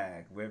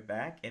back. We're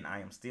back, and I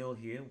am still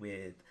here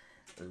with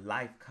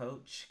life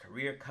coach,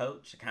 career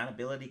coach,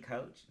 accountability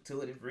coach,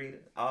 intuitive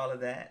reader, all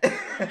of that.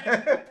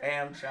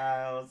 Pam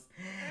Childs.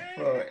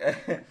 For,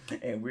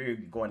 and we're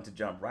going to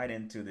jump right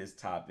into this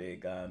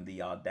topic,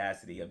 the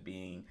audacity of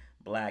being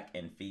Black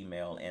and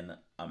female in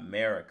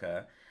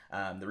America.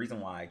 The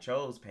reason why I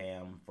chose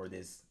Pam for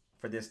this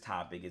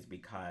topic is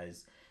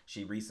because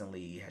she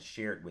recently has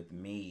shared with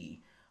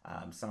me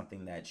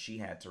something that she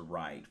had to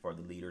write for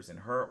the leaders in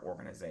her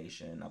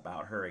organization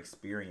about her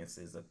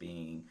experiences of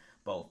being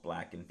both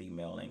black and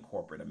female in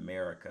corporate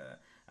America.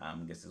 I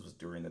guess this was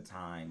during the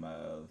time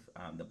of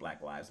the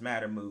Black Lives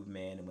Matter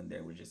movement, and when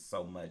there was just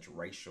so much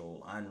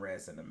racial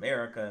unrest in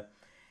America,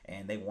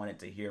 and they wanted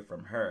to hear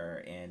from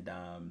her. And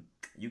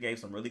you gave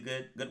some really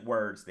good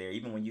words there.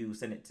 Even when you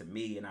sent it to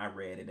me and I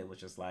read it, it was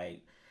just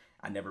like,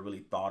 I never really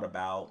thought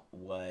about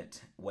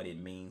what it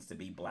means to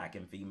be black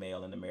and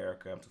female in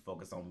America. To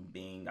focus on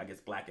being, I guess,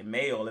 black and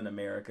male in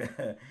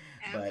America.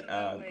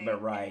 but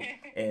right.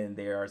 And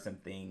there are some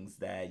things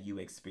that you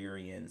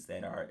experience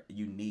that are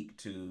unique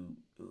to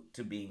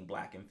being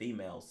black and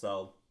female.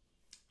 So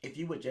if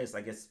you would just,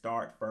 I guess,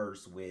 start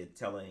first with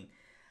telling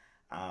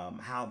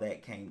how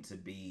that came to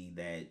be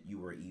that you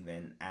were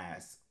even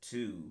asked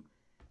to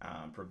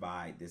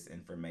provide this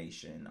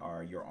information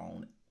or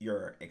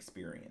your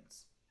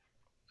experience.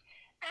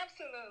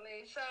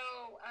 Absolutely. So,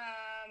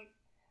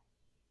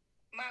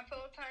 my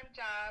full-time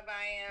job,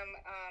 I am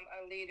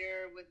a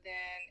leader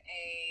within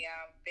a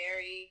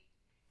very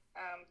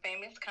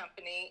famous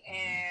company,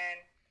 and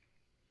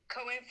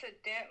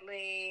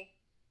coincidentally,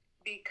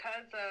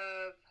 because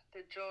of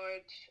the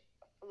George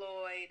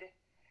Floyd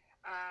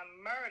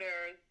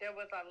murder, there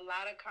was a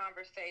lot of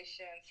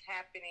conversations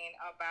happening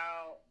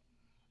about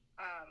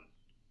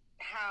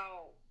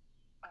how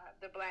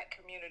the black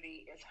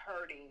community is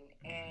hurting,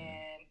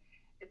 and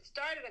it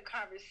started a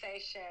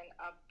conversation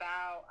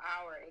about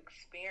our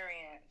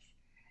experience.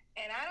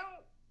 And I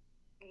don't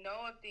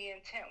know if the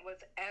intent was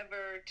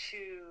ever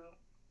to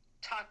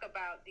talk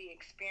about the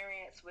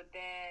experience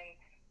within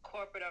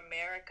corporate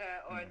America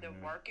or the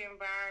work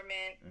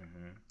environment,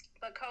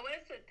 but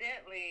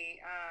coincidentally,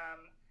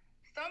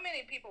 so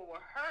many people were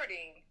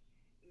hurting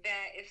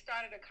that it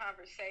started a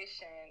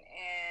conversation.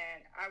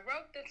 And I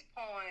wrote this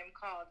poem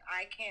called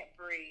I Can't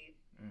Breathe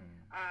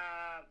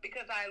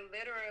because I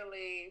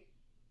literally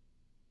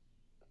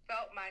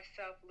felt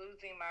myself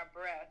losing my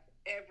breath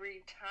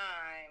every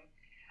time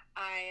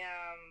I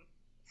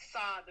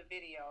saw the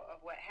video of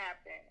what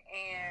happened.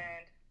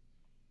 And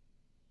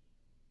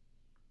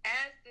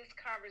as this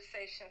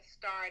conversation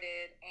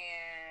started,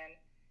 and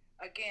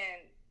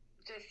again,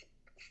 just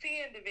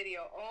seeing the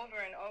video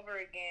over and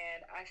over again,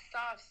 I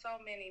saw so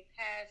many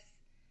past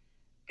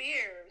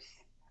fears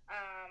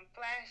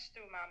flash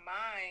through my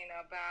mind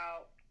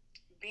about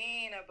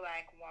being a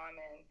black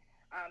woman,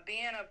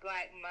 being a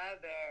black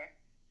mother,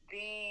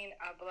 being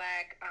a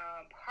black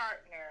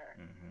partner,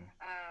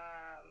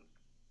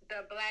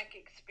 the black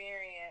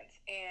experience,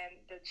 and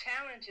the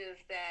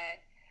challenges that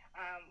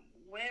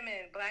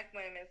black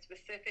women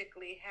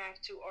specifically,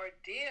 have to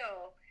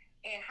ordeal,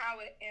 and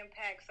how it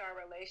impacts our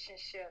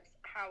relationships,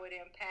 how it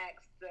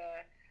impacts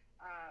the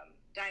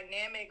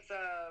dynamics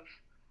of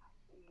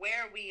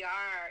where we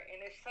are.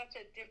 And it's such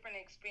a different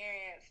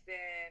experience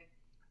than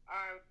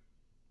our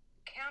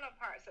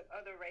counterparts of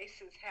other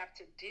races have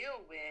to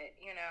deal with,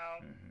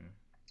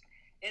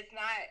 It's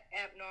not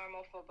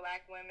abnormal for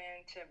black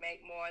women to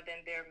make more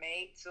than their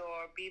mates,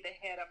 or be the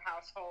head of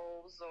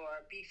households,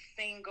 or be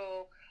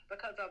single,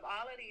 because of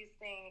all of these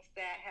things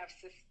that have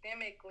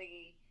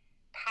systemically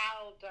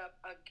piled up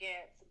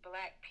against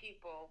black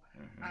people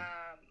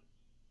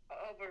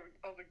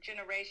over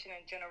generation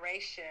and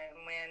generation,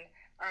 when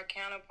our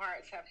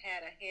counterparts have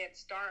had a head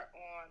start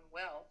on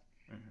wealth.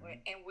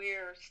 And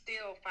we're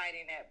still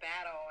fighting that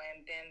battle.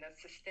 And then the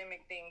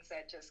systemic things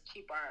that just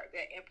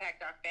that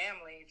impact our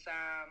families.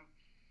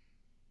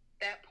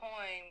 That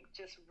poem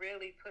just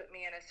really put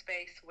me in a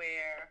space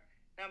where,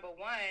 number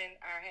one,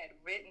 I had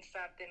written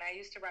something. I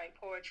used to write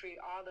poetry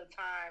all the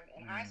time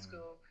in high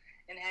school,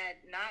 and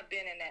had not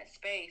been in that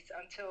space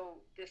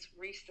until this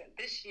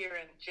year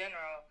in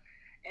general.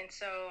 And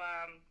so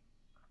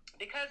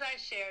because I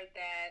shared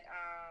that,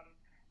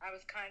 I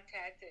was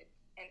contacted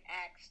and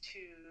asked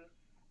to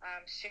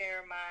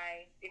share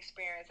my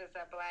experience as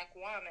a black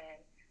woman,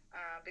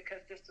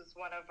 because this was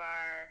one of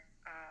our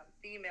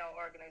female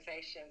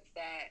organizations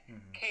that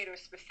cater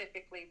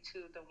specifically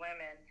to the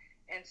women.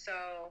 And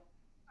so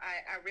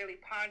I really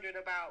pondered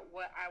about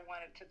what I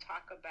wanted to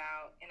talk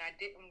about, and I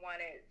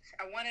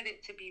wanted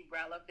it to be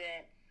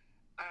relevant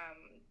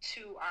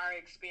to our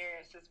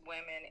experience as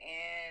women,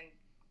 and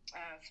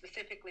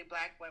specifically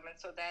black women.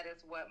 So that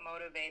is what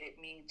motivated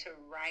me to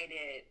write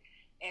it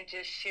and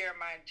just share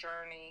my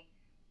journey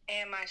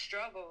and my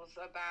struggles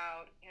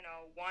about,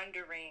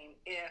 wondering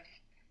if,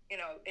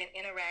 an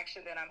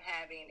interaction that I'm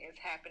having is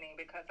happening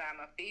because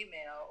I'm a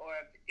female, or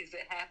is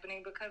it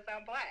happening because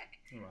I'm black?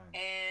 Right.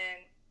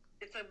 And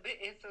it's a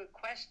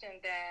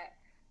question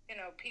that,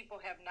 people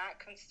have not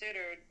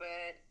considered,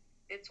 but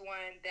it's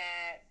one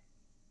that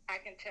I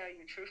can tell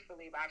you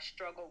truthfully, I've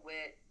struggled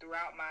with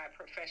throughout my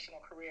professional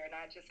career,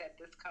 not just at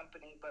this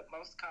company, but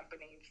most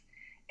companies.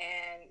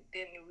 And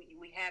then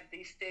we have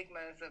these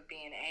stigmas of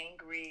being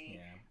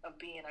angry,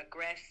 of being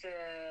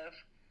aggressive,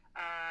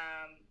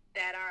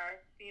 that our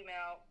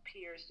female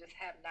peers just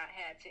have not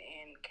had to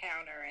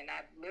encounter. And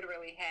I've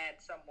literally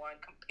had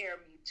someone compare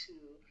me to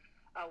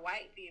a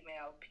white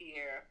female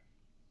peer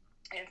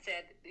and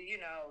said,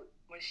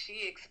 when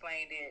she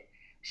explained it,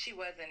 she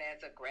wasn't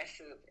as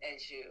aggressive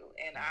as you.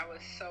 And I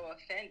was so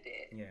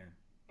offended. Yeah.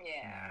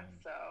 Yeah.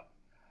 So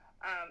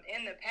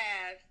in the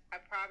past, I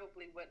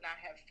probably would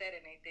not have said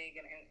anything.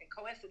 And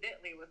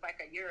coincidentally, it was like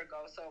a year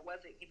ago. So it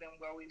wasn't even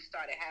where we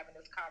started having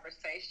this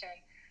conversation.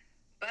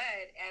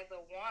 But as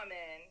a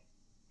woman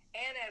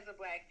and as a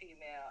black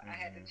female, I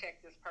had to check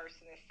this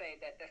person and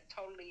say that that's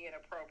totally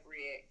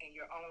inappropriate and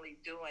you're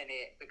only doing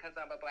it because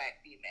I'm a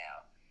black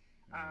female.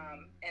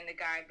 And the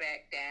guy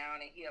backed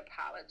down and he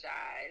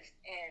apologized.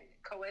 And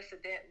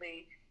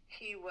coincidentally,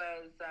 he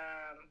was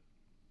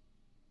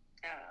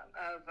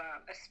of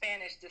a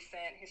Spanish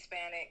descent,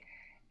 Hispanic.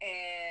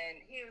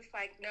 And he was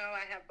like, no,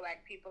 I have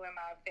black people in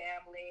my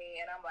family.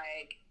 And I'm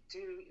like,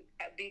 dude,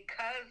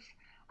 because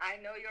I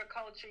know your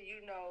culture, you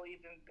know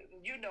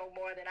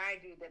more than I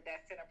do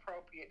that's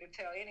inappropriate to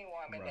tell any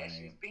woman that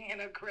she's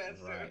being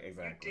aggressive. Right,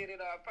 exactly. You did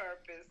it on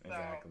purpose. So.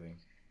 Exactly.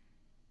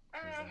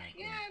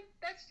 Yeah,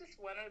 that's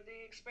just one of the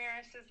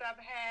experiences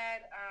I've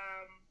had.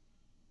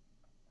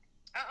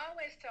 I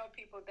always tell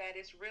people that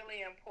it's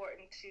really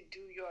important to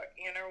do your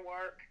inner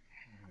work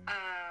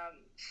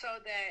so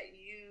that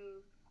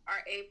you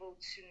are able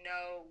to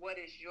know what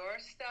is your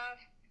stuff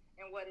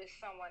and what is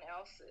someone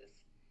else's.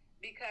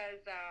 Because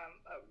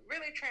a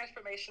really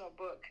transformational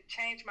book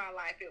changed my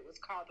life. It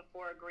was called The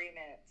Four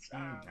Agreements.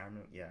 I've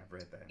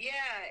read that.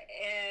 Yeah,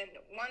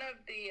 and one of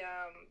the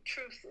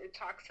truths it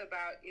talks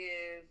about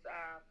is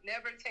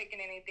never taking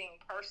anything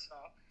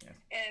personal. Yes.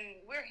 And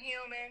we're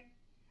human,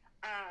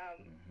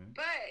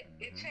 but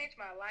it changed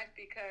my life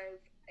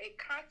because it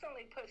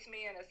constantly puts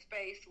me in a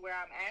space where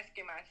I'm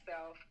asking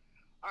myself,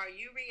 are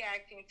you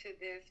reacting to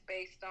this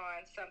based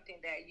on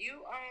something that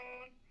you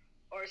own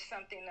or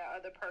something the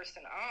other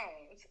person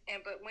owns?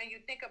 But when you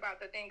think about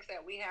the things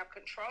that we have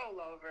control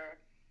over,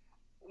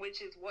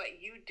 which is what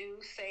you do,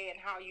 say, and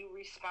how you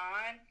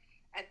respond,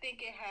 I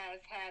think it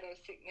has had a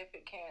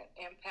significant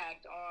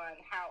impact on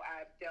how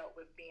I've dealt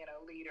with being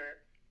a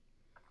leader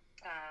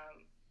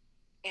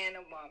and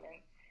a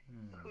woman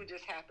who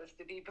just happens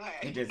to be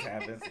black. It just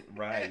happens,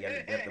 right? You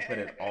have to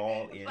put it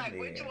all in like, there.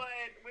 Which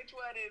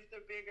one is the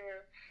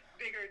bigger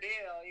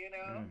deal?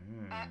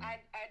 I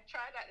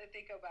try not to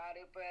think about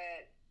it,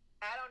 but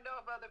I don't know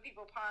if other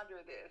people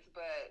ponder this,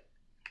 but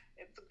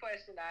it's a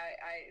question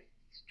I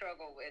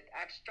struggle with.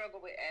 I've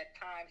struggled with at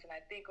times, and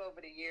I think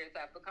over the years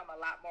I've become a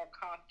lot more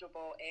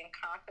comfortable and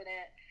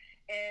confident.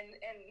 And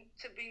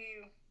to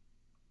be,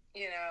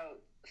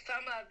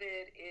 some of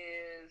it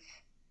is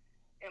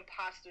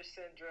imposter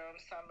syndrome,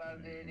 some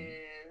of it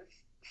is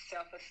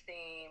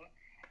self-esteem,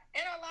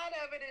 and a lot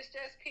of it is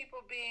just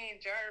people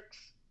being jerks.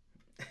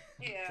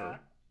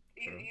 Yeah.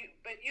 True.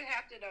 But you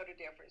have to know the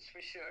difference for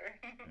sure.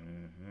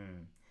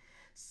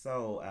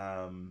 So,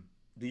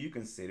 do you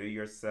consider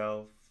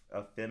yourself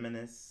a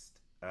feminist?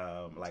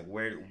 Like,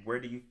 where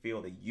do you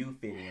feel that you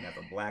fit in as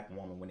a black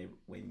woman when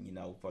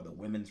for the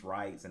women's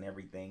rights and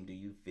everything? Do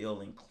you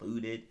feel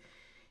included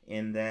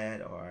in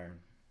that, or?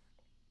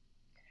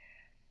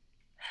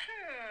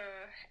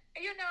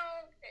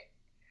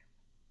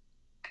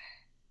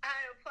 I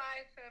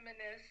apply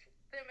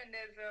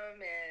feminism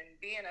and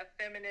being a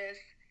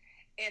feminist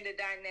in the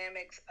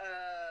dynamics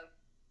of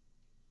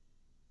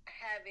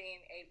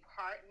having a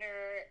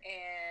partner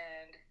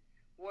and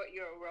what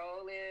your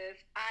role is.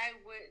 I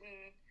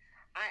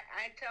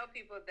tell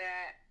people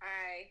that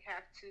I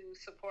have to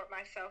support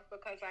myself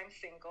because I'm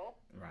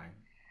single. Right.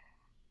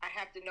 I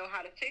have to know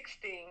how to fix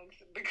things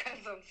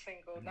because I'm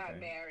single,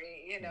 not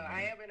married.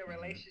 I am in a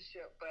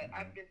relationship, but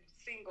I've been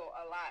single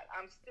a lot.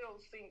 I'm still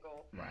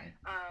single. Right.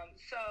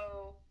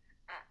 So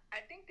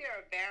I think there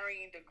are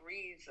varying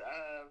degrees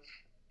of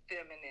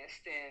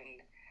feminist,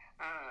 and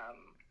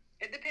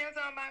it depends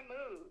on my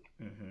mood.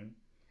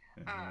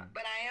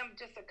 But I am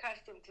just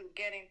accustomed to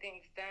getting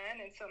things done,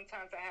 and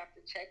sometimes I have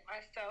to check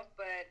myself.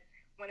 But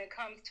when it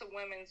comes to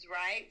women's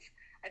rights,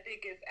 I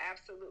think it's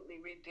absolutely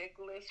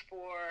ridiculous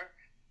for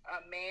a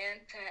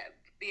man to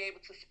be able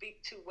to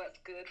speak to what's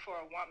good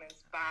for a woman's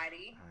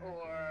body,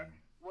 or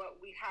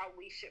how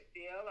we should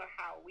feel or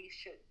how we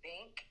should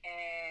think.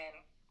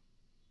 And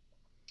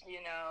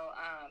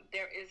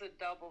there is a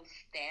double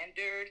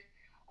standard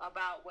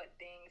about what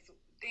things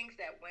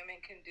that women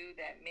can do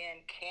that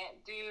men can't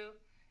do.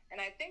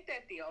 And I think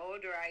that the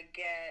older I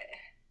get,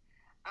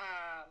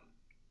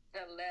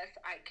 the less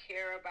I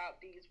care about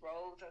these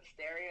roles and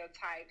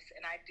stereotypes,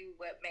 and I do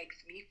what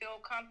makes me feel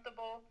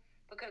comfortable.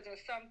 Because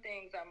there's some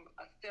things I'm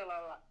still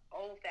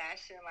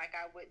old-fashioned, like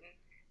I wouldn't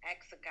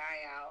ask a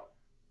guy out.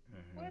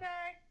 Would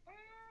I?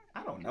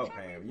 I don't know,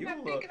 Pam.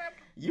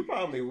 You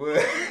probably would.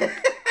 I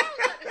was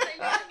about to say,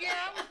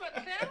 I was about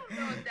to say, I don't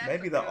know if that's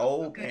maybe the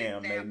old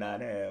Pam may not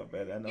have,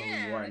 but I know who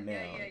you are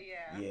now.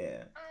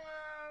 Yeah.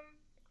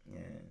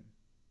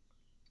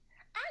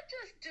 I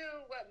just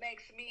do what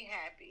makes me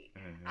happy.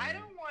 I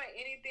don't want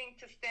anything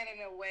to stand in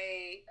the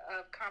way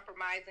of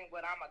compromising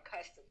what I'm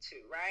accustomed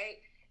to,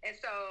 right? And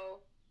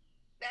so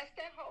that's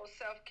that whole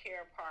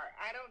self-care part.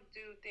 I don't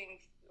do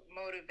things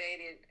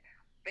motivated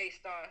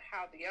based on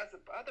how the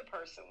other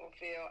person will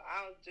feel.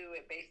 I'll do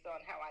it based on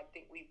how I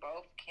think we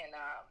both can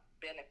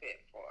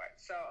benefit for it.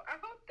 So I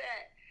hope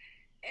that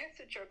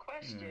answered your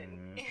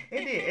question.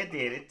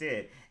 It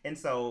did. And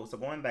so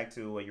going back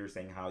to what you were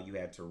saying, how you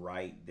had to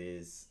write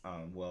this,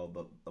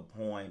 the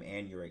poem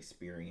and your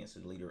experience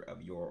as leader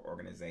of your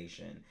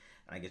organization,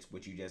 and I guess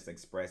what you just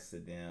expressed to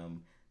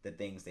them, the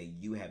things that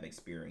you have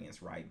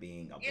experienced, right,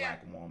 being a Yeah.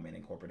 black woman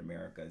in corporate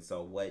America.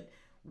 So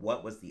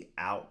what was the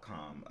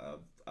outcome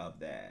of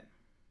that?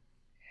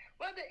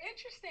 Well, the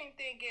interesting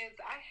thing is,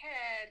 I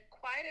had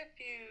quite a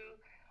few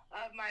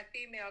of my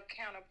female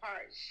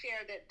counterparts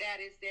share that that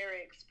is their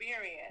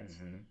experience.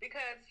 Mm-hmm.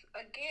 Because,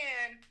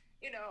 again,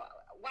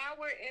 while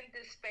we're in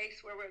this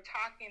space where we're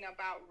talking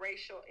about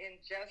racial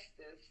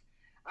injustice,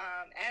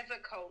 as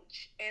a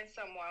coach and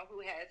someone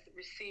who has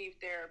received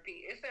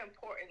therapy, it's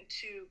important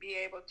to be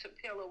able to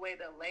peel away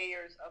the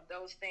layers of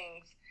those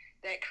things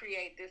that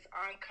create this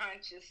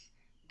unconscious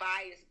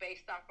bias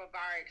based off of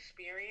our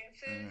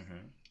experiences,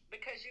 Mm-hmm.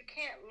 because you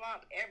can't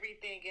lump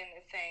everything in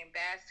the same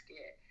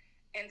basket.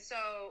 And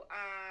so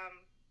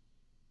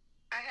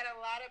I had a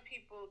lot of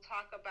people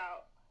talk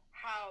about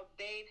how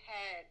they've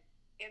had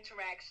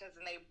interactions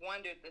and they've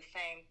wondered the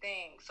same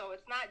thing. So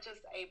it's not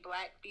just a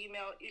black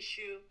female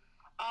issue,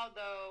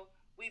 although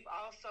we've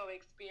also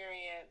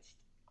experienced,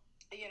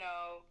 you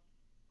know,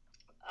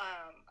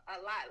 a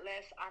lot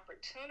less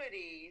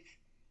opportunities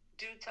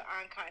due to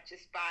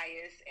unconscious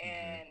bias. Mm-hmm.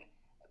 And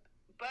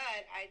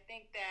but I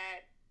think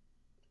that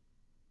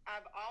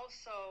I've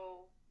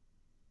also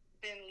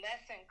been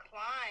less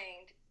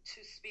inclined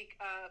to speak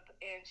up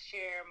and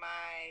share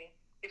my,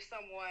 if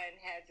someone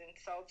has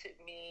insulted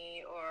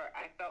me or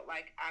I felt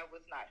like I was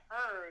not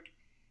heard,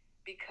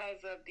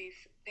 because of these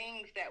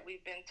things that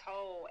we've been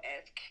told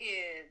as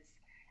kids,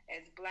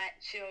 as black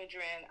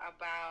children,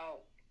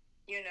 about,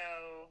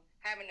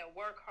 having to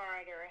work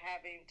harder,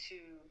 having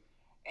to,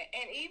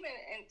 and even,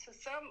 and to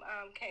some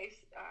case,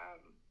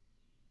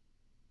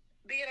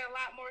 being a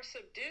lot more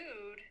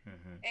subdued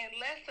Mm-hmm. and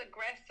less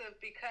aggressive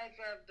because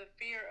of the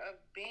fear of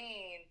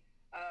being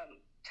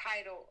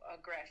title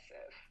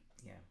aggressive.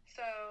 Yeah.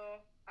 So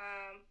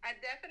I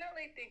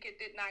definitely think it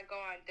did not go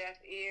on deaf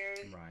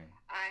ears. Right.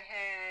 I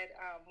had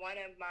one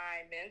of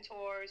my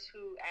mentors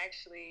who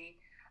actually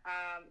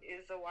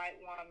is a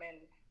white woman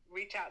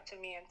reach out to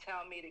me and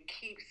tell me to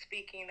keep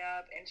speaking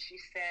up. And she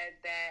said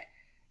that,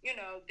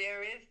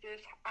 there is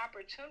this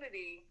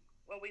opportunity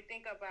when we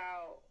think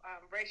about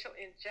racial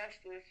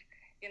injustice,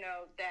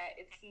 that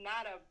it's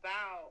not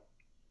about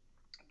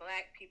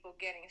black people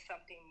getting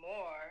something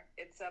more.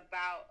 It's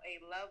about a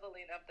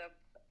leveling of the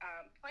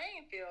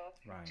playing field,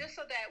 Right. just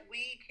so that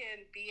we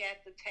can be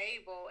at the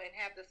table and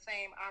have the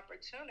same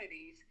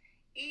opportunities.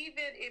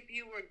 Even if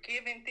you were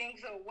giving things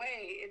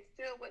away, it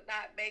still would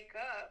not make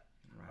up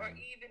or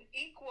Right. even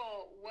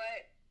equal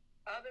what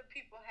other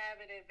people have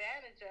an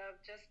advantage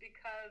of just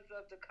because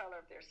of the color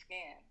of their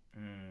skin.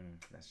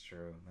 That's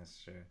true.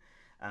 That's true.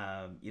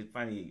 It's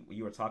funny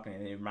you were talking,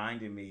 and it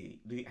reminded me.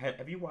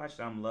 Have you watched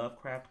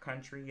Lovecraft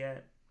Country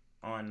yet?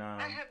 On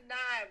I have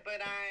not,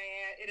 but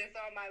it is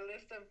on my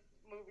list of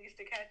movies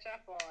to catch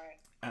up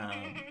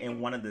in on.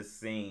 one of the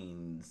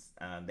scenes,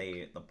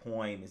 the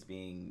poem is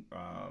being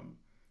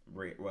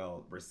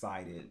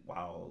recited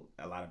while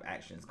a lot of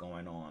action is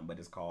going on, but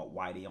it's called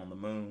Whitey on the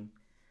Moon.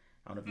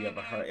 I don't know if you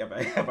ever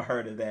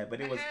heard of that,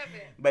 but I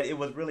haven't. it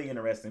was really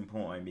interesting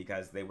poem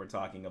because they were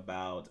talking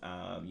about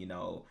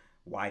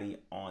Whitey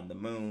on the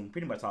moon,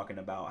 pretty much talking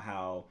about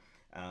how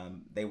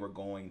they were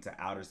going to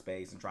outer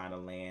space and trying to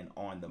land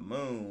on the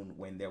moon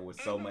when there was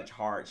so much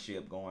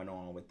hardship going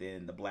on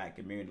within the black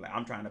community. Like,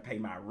 I'm trying to pay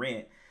my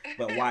rent,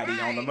 but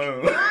Whitey on the Right.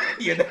 moon, Oh my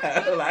I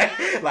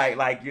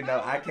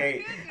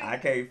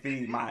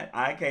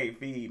goodness. can't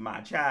feed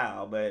my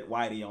child, but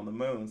Whitey on the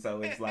moon.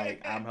 So it's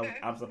like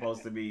I'm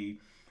supposed to be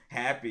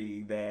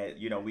happy that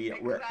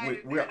Excited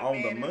we're that a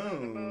on the man is on the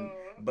moon, moon.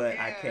 but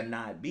I Yeah.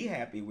 cannot be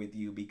happy with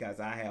you because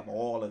I have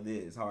all of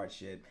this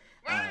hardship.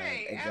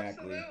 Right.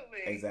 Exactly, Absolutely.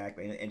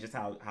 exactly, and just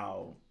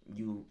how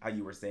you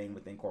were saying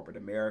within corporate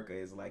America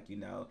is like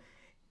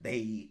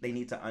they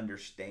need to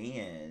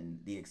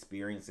understand the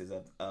experiences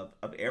of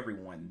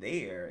everyone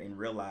there and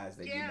realize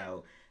that Yeah.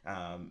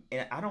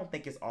 and I don't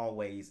think it's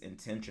always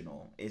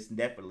intentional. It's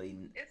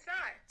definitely It's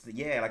not.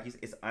 yeah, like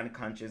it's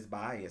unconscious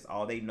bias.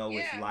 All they know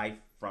is Yeah. life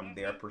from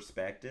their Mhm.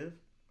 perspective,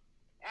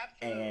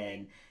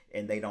 Absolutely.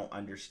 and they don't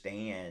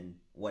understand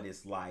what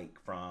it's like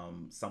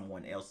from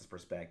someone else's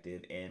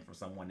perspective and from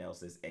someone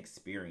else's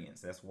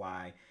experience. That's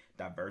why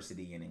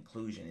diversity and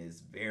inclusion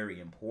is very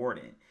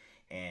important,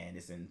 and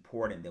it's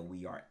important that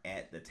we are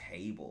at the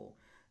table.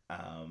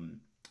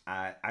 um,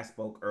 I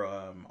spoke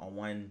on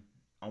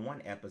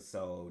one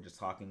episode just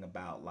talking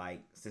about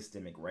like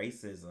systemic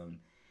racism,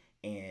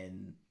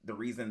 and the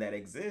reason that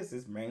exists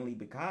is mainly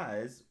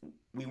because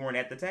we weren't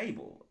at the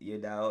table,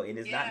 and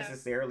it's not Yeah.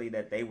 necessarily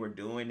that they were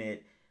doing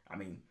it. I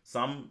mean,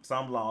 some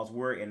laws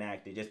were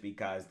enacted just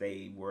because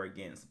they were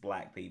against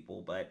black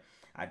people, but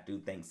I do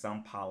think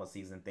some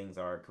policies and things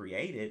are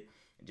created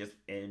just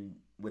in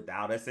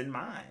without us in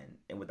mind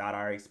and without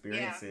our Yeah.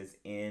 experiences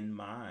in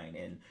mind.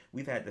 And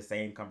we've had the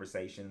same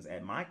conversations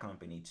at my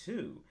company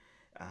too.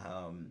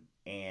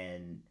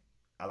 And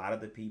a lot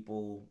of the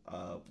people,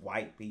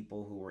 white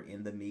people who were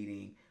in the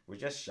meeting, were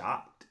just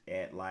shocked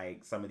at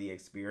like some of the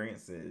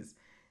experiences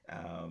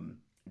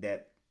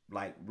that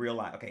like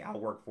realize. Okay, I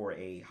work for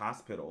a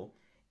hospital,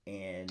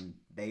 and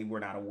they were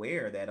not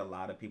aware that a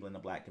lot of people in the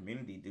black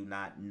community do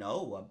not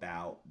know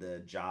about the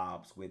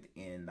jobs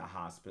within the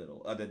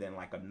hospital other than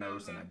like a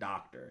nurse and a Mhm.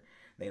 doctor.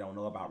 They don't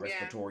know about Yeah.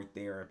 respiratory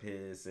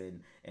therapists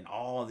and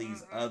all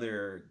these Mhm.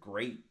 other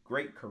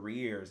great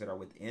careers that are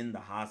within the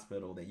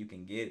hospital that you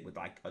can get with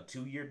like a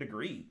 2 year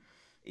degree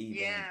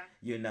even,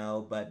 Yeah.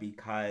 but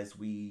because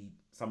we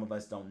some of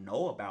us don't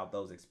know about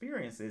those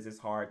experiences, it's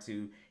hard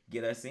to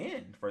get us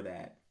in for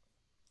that.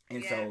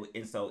 and Yeah. so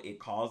and so it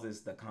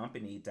causes the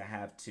company to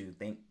have to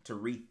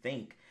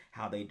rethink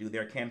how they do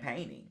their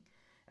campaigning,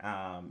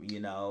 and A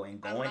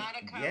going. lot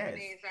of Yes.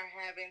 companies are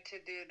having to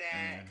do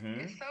that. It's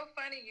Mm-hmm. so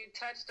funny you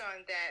touched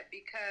on that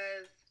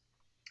because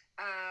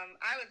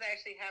I was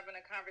actually having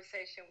a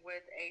conversation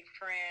with a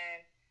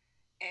friend,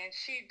 and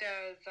she's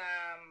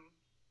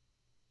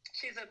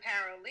a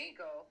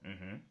paralegal,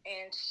 Mm-hmm.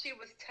 and she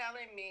was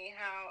telling me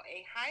how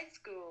a high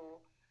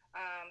school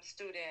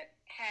student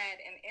had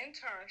an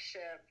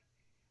internship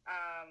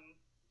um,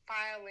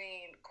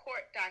 filing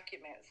court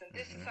documents. And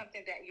this is Mm-hmm.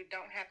 something that you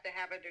don't have to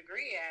have a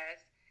degree as.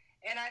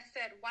 And I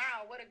said,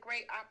 wow, what a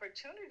great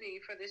opportunity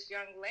for this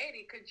young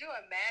lady. Could you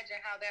imagine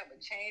how that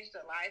would change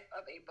the life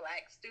of a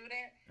black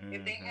student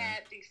if they Mm-hmm.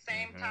 had these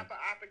same Mm-hmm. type of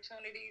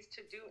opportunities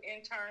to do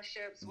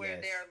internships where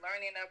Yes. they're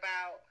learning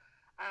about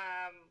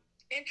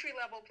entry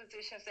level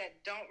positions that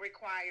don't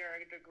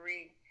require a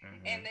degree?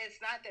 Mm-hmm. And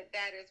it's not that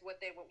that is what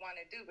they would want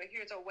to do, but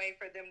here's a way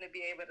for them to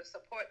be able to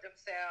support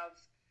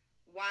themselves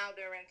while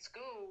they're in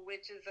school,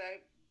 which is a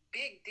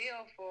big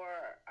deal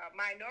for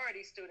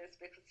minority students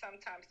because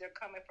sometimes they're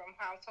coming from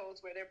households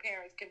where their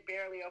parents can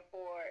barely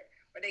afford,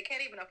 or they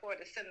can't even afford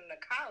to send them to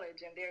college,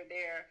 and they're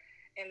there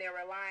and they're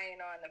relying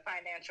on the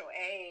financial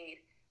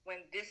aid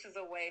when this is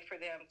a way for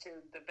them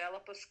to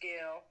develop a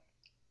skill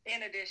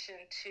in addition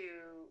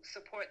to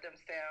support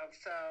themselves.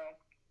 So,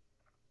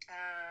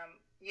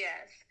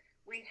 yes,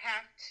 we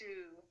have to,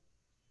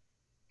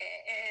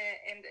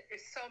 and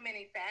there's so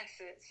many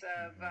facets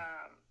of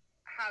Mm-hmm.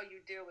 how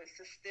you deal with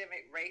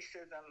systemic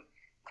racism,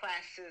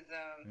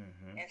 classism,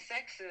 Mm-hmm. and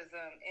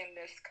sexism in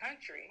this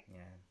country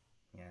Yeah.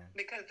 Yeah.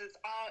 because it's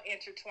all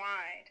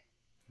intertwined.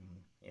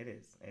 It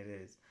is. It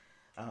is.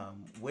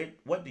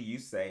 What do you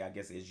say? I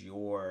guess is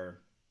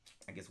your.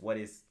 I guess what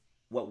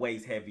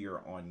weighs heavier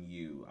on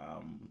you,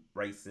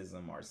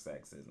 racism or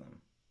sexism?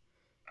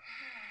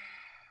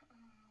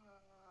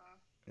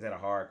 Is that a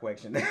hard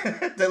question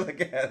to look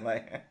at?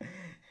 Like,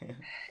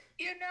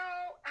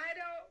 I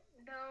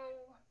don't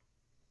know.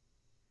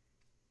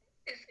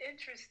 It's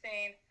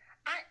interesting.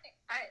 I,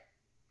 I,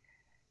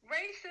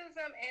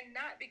 Racism, and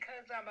not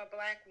because I'm a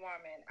black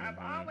woman. I've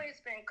mm-hmm.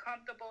 always been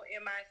comfortable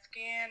in my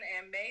skin,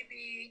 and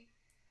maybe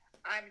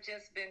I've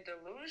just been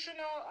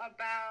delusional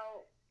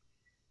about.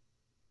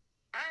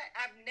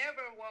 I've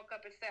never woke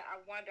up and said,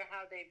 I wonder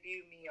how they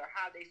view me or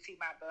how they see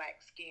my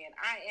black skin.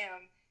 I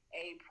am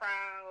a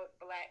proud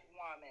black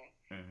woman.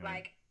 Mm-hmm.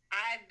 Like,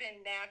 I've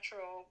been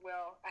natural.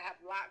 Well, I have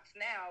locks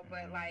now,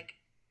 but Mm-hmm. like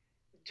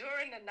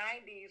during the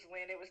 90s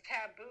when it was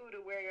taboo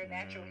to wear your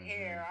natural Mm-hmm.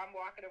 hair, I'm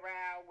walking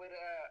around with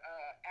a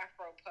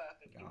afro puff,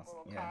 and people Awesome.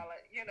 will Yeah. call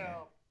it,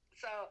 Yeah.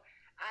 So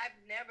I've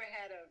never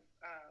had a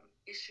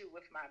issue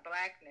with my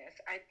blackness.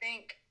 I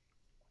think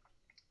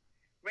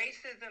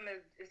racism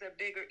is a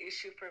bigger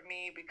issue for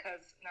me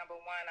because number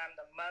one, I'm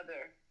the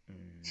mother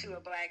Mm-hmm. to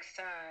a black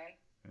son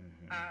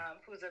Mm-hmm.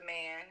 who's a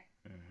man,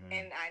 Mm-hmm.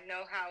 and I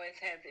know how it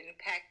has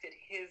impacted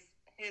his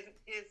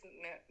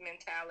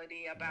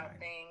mentality about Right.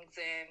 things,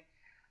 and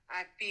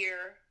I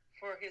fear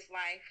for his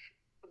life,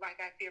 like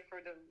I fear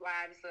for the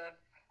lives of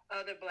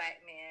other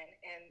black men.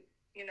 And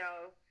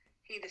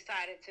he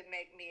decided to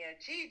make me a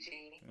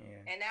Gigi,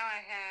 Yeah. and now I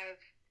have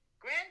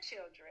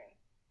grandchildren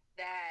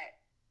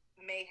that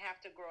may have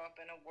to grow up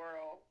in a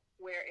world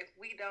where if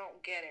we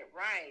don't get it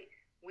right,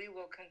 we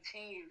will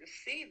continue to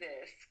see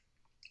this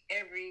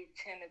every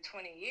 10 to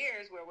 20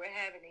 years where we're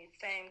having these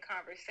same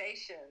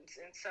conversations.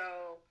 And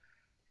so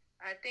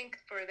I think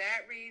for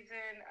that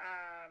reason,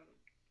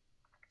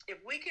 if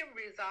we can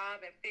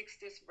resolve and fix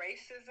this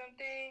racism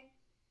thing,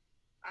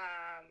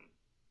 um,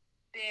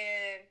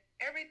 then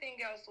everything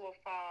else will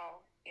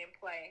fall in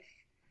place.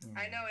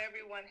 I Yeah. know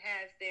everyone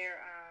has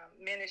their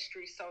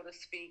ministry, so to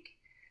speak,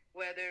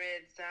 whether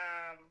it's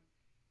um,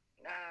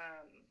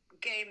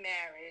 gay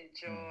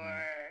marriage Mm-hmm.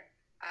 or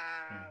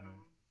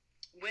Mm-hmm.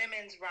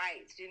 women's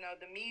rights,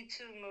 the Me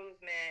Too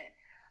movement.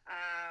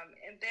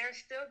 And there's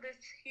still this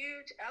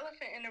huge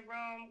elephant in the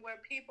room where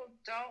people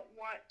don't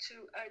want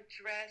to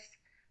address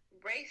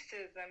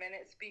racism. And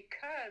it's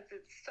because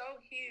it's so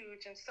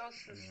huge and so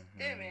Mm-hmm.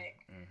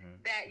 systemic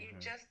Mm-hmm. that you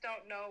Mm-hmm. just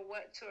don't know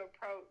what to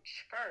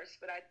approach first.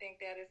 But I think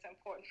that it's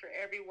important for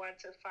everyone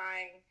to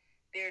find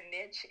their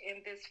niche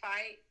in this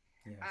fight.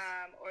 Yes.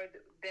 Or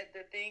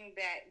the thing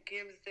that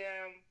gives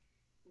them,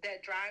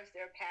 that drives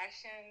their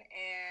passion.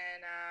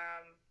 And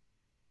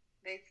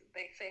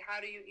they say, how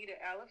do you eat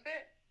an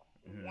elephant?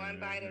 One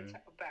bite at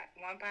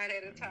Mm-hmm. one bite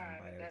at a One time,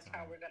 bite and at a that's how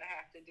time. we're gonna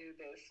have to do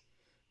this.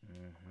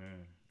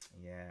 Mm-hmm.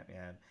 Yeah,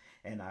 yeah.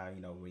 And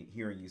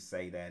hearing you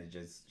say that, it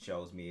just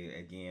shows me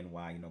again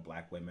why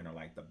Black women are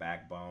like the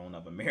backbone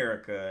of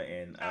America,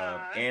 and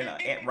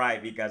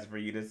right, because for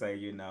you to say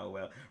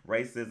well,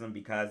 racism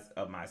because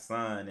of my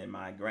son and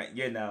my grand,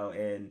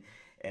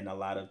 and a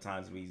lot of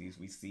times we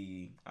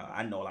see,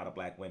 I know a lot of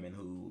Black women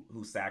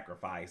who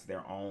sacrifice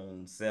their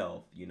own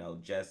self,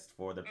 just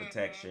for the Mm-hmm.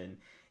 protection,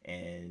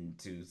 and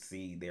to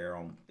see their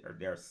own, or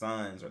their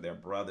sons or their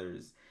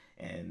brothers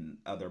and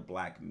other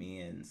Black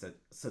men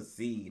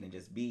succeed and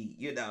just be,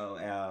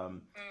 Mm-hmm.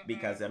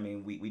 because I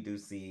mean we do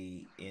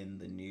see in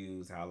the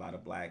news how a lot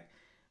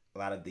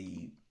of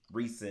the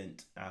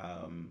recent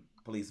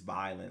police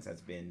violence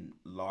has been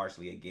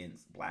largely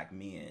against Black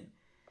men,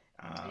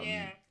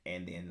 Yeah,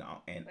 and then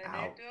and and they're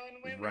out.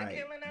 doing women, they're Right,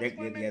 killing us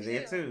women yeah, they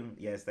too. too.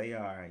 Yes, they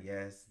are.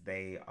 Yes,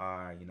 they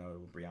are.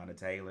 Breonna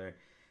Taylor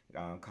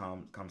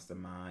comes to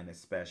mind,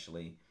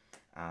 especially.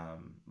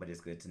 But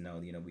it's good to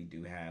know, we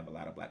do have a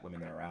lot of Black women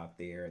that are out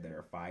there that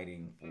are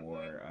Mhm.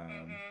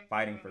 Mhm.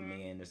 fighting for Mhm.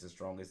 men. Just as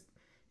strong as,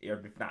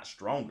 if not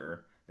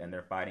stronger, than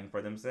they're fighting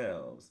for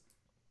themselves.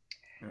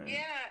 Right.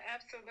 Yeah,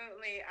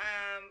 absolutely.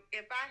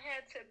 If I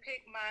had to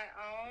pick my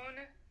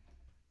own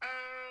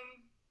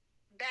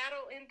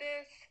battle in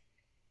this,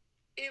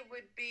 it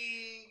would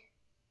be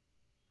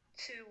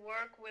to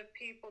work with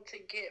people to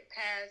get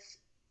past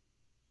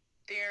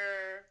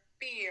their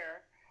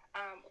fear.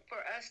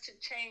 For us to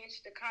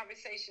change the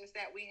conversations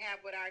that we have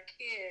with our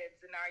kids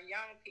and our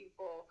young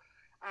people,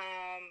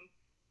 um,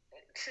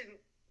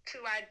 to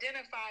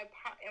identify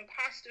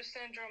imposter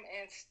syndrome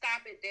and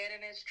stop it dead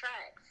in its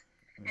tracks.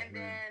 And Mm-hmm.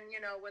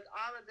 then, with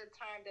all of the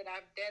time that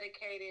I've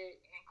dedicated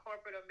in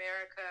corporate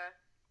America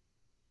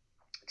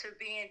to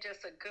being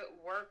just a good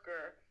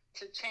worker,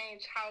 to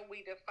change how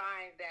we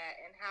define that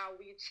and how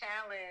we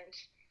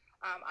challenge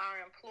our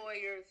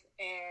employers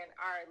and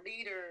our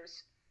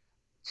leaders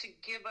to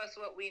give us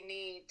what we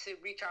need to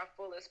reach our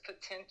fullest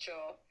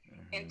potential,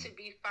 and Mm-hmm. to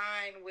be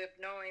fine with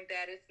knowing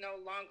that it's no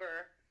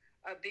longer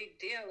a big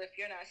deal if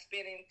you're not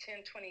spending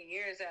 10, 20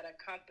 years at a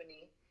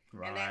company.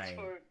 And that's Right.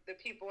 for the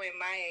people in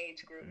my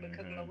age group,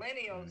 because Mm-hmm.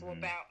 millennials will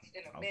Mm-hmm. bounce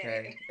in a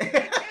minute.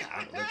 Okay.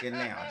 I'm looking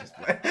now. Just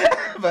play.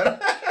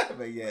 but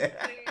but yeah.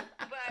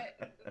 But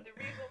the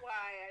reason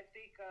why I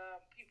think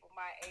people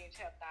my age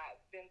have not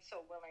been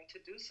so willing to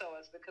do so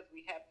is because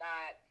we have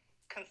not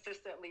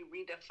consistently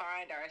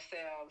redefined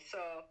ourselves.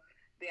 So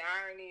the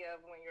irony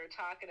of when you're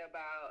talking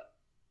about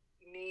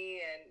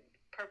me and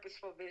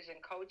purposeful vision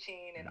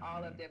coaching and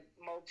all of Mm-hmm. the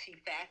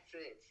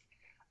multifacets,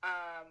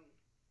 um,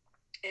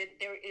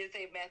 there is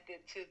a method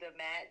to the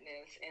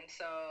madness. And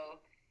so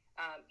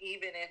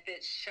even if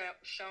it's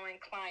showing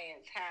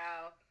clients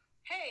how,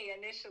 hey,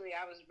 initially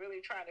I was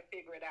really trying to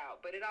figure it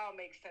out, but it all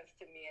makes sense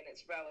to me and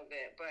it's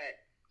relevant. But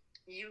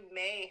you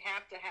may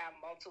have to have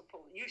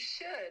multiple, you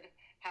should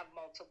have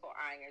multiple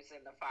irons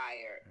in the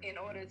fire in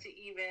order Mm-hmm. to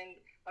even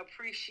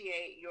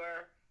appreciate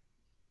your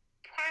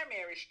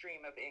primary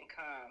stream of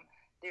income.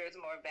 There's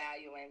more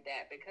value in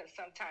that, because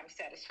sometimes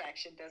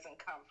satisfaction doesn't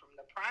come from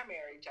the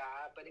primary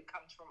job, but it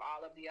comes from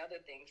all of the other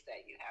things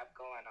that you have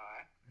going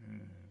on.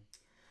 Mm-hmm.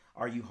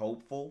 Are you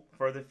hopeful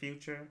for the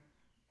future?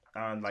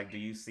 Like, do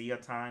you see a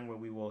time where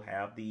we will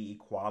have the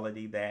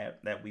equality that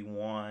we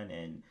want?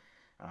 And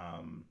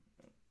um,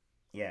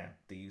 yeah,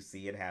 do you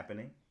see it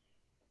happening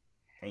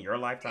in your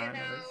You lifetime,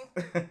 at know,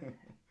 least?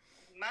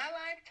 my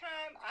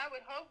lifetime, I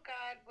would hope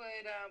God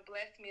would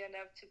bless me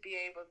enough to be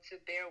able to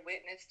bear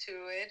witness to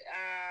it.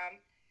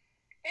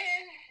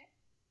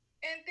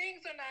 And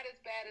things are not as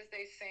bad as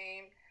they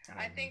seem.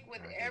 I think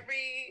with I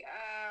agree. every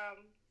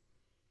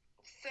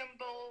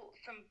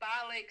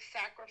symbolic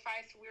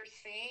sacrifice we're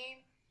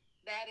seeing,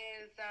 that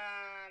is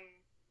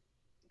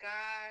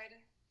God,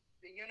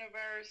 the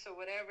universe, or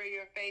whatever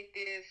your faith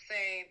is,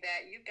 saying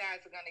that you guys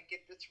are going to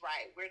get this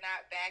right. We're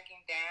not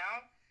backing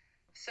down.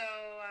 So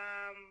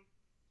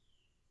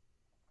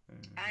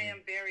I Mm-hmm.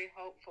 am very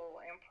hopeful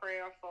and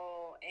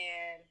prayerful,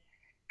 and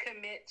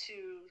commit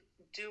to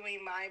doing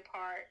my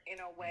part in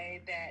a way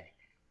Mm-hmm. that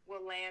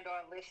will land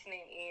on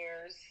listening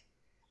ears,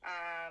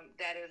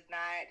 that is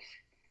not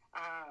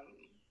um,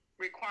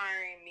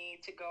 requiring me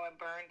to go and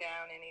burn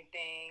down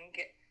anything.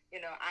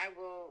 I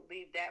will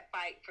leave that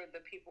fight for the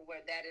people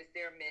where that is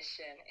their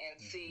mission, and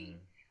see,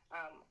 Mm-hmm.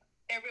 um,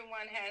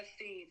 everyone has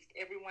seeds,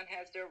 everyone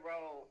has their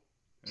role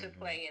to Mm-hmm.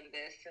 play in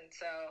this. And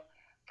so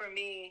for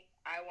me,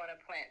 I want to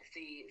plant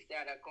seeds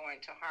that are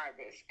going to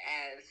harvest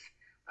as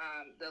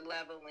the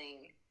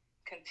leveling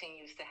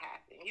continues to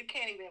happen. You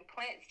can't even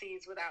plant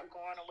seeds without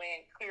going away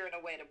and clearing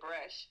away the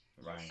brush.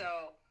 And Right.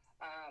 so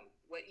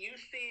what you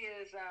see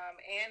is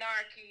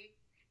anarchy,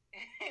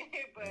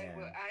 but Yeah.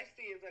 what I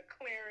see is a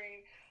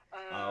clearing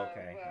Oh, of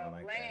okay, I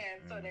like that.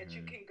 land so that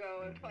you can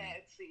go and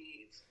plant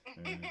seeds.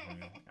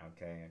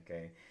 Okay,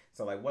 okay.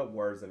 So, like, what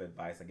words of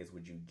advice, I guess,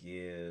 would you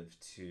give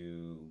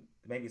to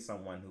maybe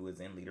someone who is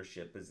in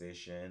leadership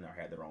position or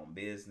had their own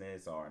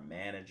business or a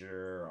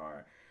manager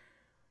or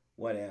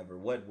whatever?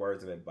 What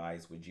words of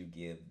advice would you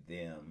give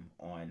them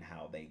on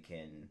how they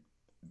can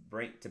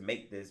bring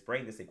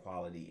this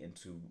equality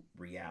into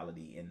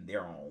reality in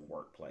their own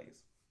workplace?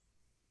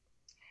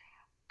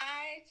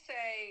 I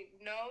say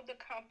know the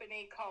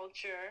company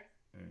culture.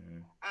 Mm-hmm.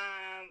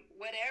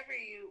 Whatever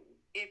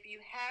if you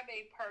have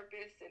a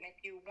purpose and if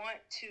you want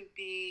to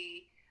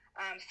be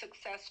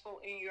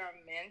successful in your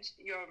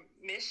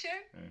mission,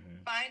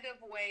 Mm-hmm. find a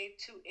way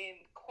to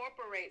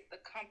incorporate the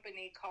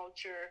company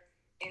culture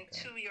Okay.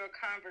 into your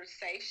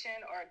conversation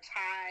or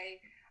tie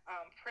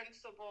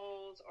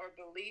principles or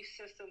belief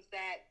systems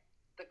that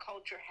the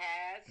culture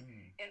has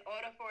Mm. in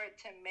order for it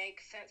to make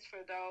sense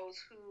for those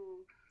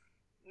who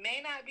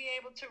may not be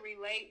able to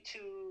relate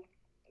to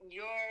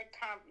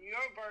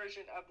your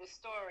version of the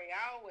story.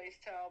 I always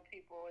tell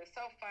people it's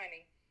so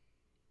funny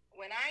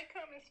when I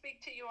come and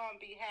speak to you on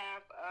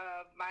behalf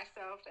of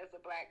myself as a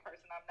Black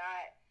person. I'm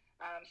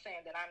not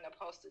saying that I'm the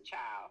poster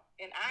child,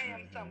 and I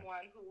am Mm-hmm.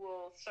 someone who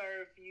will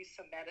serve you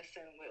some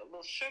medicine with a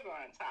little sugar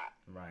on top.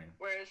 Right.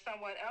 Whereas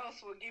someone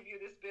else will give you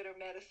this bitter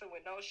medicine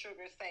with no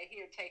sugar, say,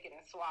 here, take it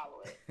and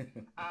swallow it.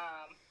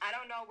 I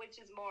don't know which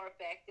is more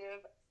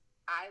effective.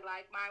 I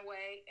like my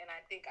way, and I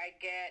think I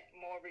get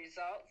more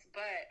results.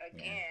 But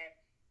Yeah. again,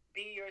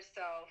 be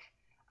yourself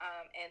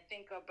and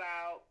think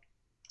about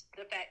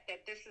the fact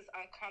that this is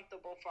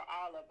uncomfortable for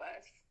all of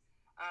us.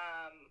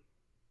 Um,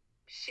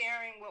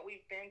 Sharing what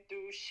we've been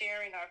through,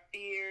 sharing our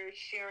fears,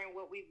 sharing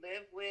what we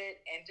live with,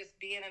 and just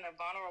being in a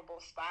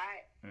vulnerable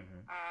spot.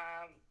 Mm-hmm.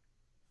 Um,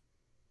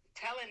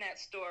 Telling that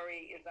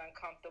story is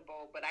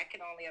uncomfortable, but I can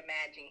only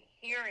imagine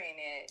hearing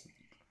it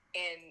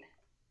and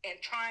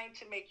trying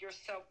to make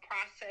yourself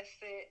process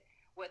it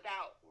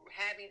without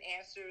having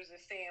answers and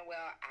saying,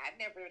 well, I've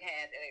never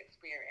had that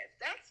experience.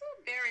 That's a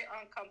very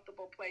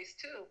uncomfortable place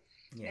too.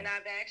 Yeah. And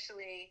I've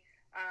actually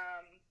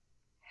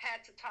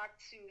had to talk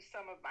to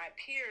some of my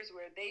peers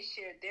where they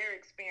shared their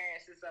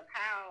experiences of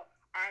how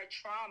our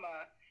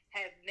trauma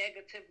has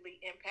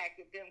negatively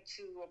impacted them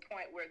to a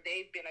point where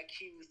they've been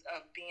accused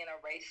of being a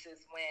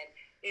racist when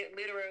it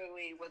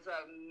literally was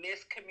a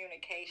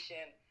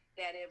miscommunication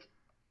that if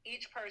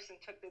each person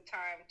took the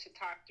time to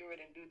talk through it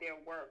and do their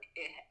work,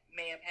 it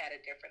may have had a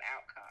different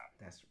outcome.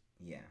 That's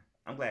yeah.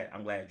 I'm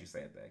glad you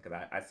said that because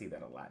I see that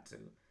a lot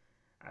too.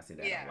 I see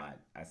that a Yeah. lot.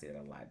 I see it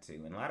a lot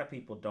too. And a lot of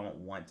people don't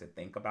want to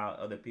think about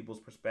other people's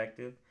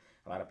perspective.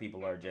 A lot of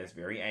people are just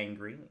Mm-hmm. very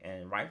angry,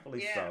 and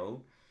rightfully Yeah.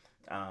 so.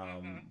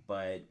 Mm-hmm.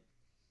 But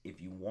if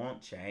you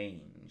want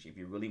change, if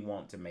you really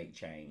want to make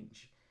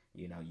change,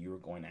 you're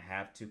going to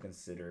have to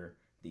consider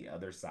the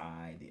other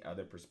side, the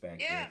other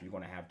perspective. Yeah. You're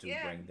going to have to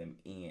Yeah. bring them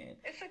in.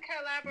 It's a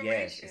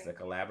Yes, it's collaboration. a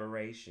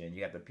collaboration.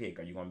 You have to pick.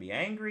 Are you going to be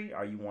angry,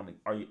 or you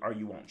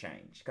want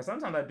change? Because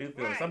sometimes I do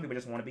feel that some Right. people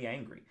just want to be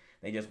angry.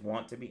 They just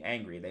want to be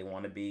angry. They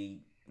want to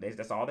be.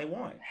 That's all they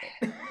want,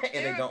 and they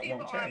There are don't people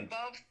want on change.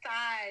 both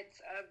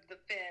sides of the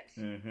fence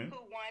Mm-hmm.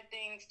 who want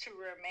things to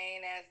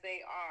remain as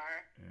they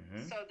are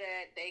Mm-hmm. so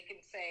that they can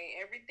say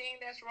everything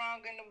that's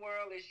wrong in the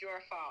world is your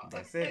fault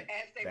That's it.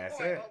 as they That's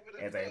point it. over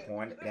the As a fence.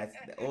 point,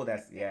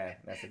 that's yeah.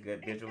 That's a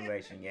good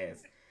visualization.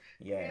 Yes,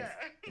 yes,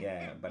 Yeah.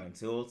 yeah. But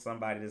until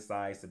somebody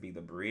decides to be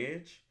the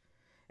bridge,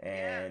 Yeah,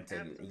 and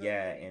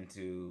absolutely.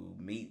 to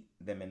meet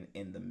them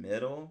in the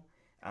middle.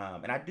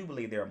 And I do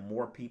believe there are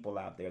more people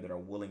out there that are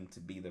willing to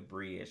be the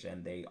bridge,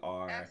 and they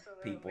are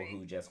people Absolutely.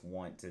 who just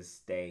want to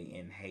stay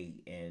in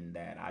hate, and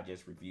that I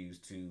just refuse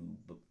to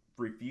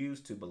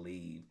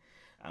believe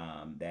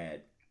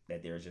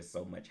that there's just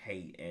so much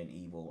hate and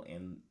evil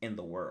in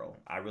the world.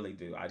 I really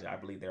do. I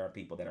believe there are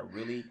people that are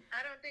really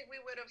I don't think we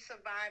would have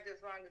survived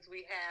as long as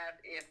we have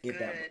if if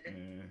that. good.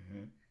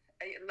 Mm-hmm.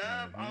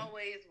 Love Mm-hmm.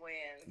 always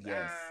wins.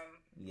 Yes.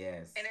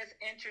 Yes. And it's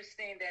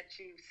interesting that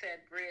you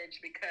said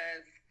bridge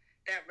because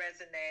that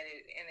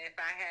resonated. And if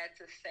I had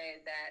to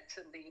say that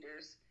to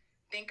leaders,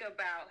 think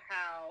about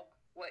how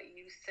what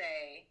you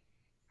say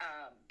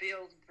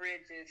builds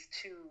bridges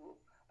to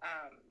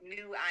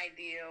new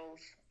ideals,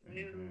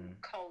 new Mm-hmm.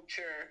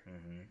 culture,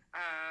 Mm-hmm.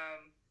 um,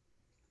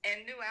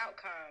 and new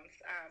outcomes.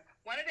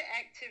 One of the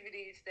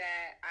activities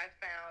that I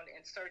found in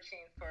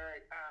searching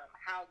for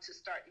how to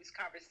start these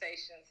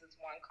conversations is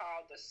one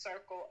called the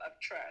Circle of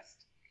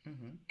Trust.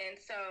 Mm-hmm. And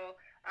so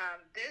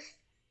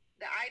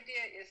the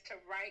idea is to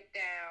write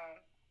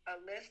down a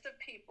list of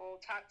people,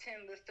 top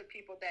 10 list of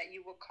people that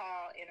you will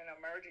call in an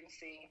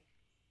emergency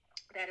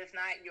that is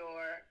not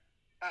your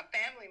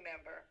family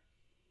member.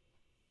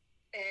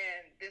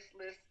 And this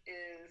list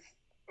is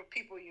for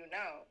people you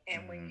know.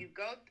 And Mm-hmm.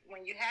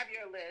 when you have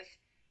your list,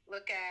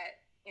 look at,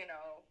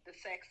 the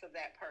sex of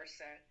that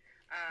person,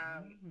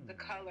 the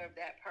color of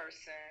that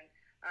person.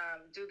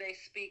 Do they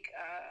speak,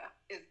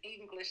 is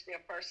English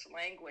their first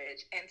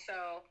language? And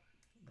so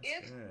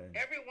That's if good.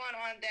 everyone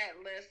on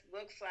that list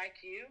looks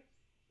like you,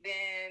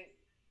 then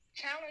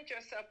challenge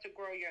yourself to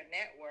grow your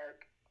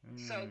network.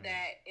 so Mm.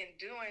 that in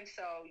doing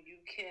so you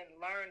can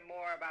learn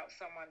more about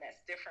someone that's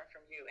different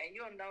from you, and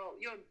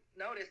you'll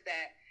notice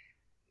that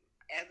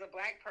as a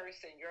black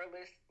person your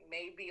list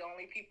may be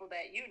only people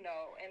that you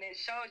know, and it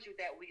shows you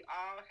that we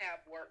all have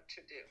work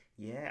to do.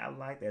 Yeah, I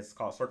like that. It's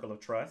called Circle of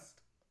Trust.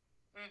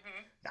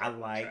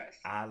 Circle of trust.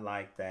 I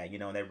like that. You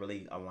know, that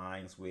really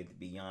aligns with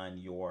Beyond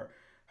Your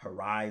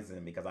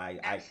Horizon because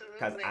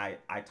Absolutely.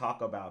 I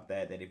talk about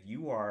that if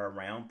you are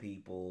around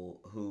people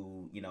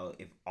who, you know,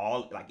 if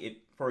all like if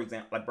for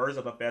example, like birds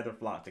of a feather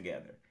flock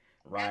together,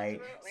 right?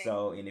 Absolutely.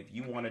 So, and if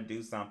you want to Mhm.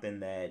 do something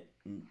that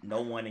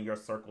no one in your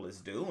circle is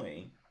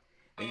doing,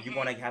 then you're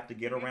going Mhm. to have to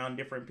get Mhm. around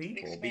different people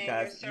Expand your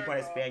because you're going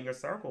to circle. expand your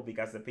circle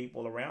because the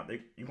people around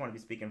you're going to be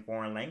speaking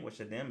foreign language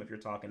to them if you're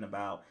talking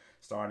about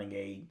starting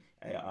a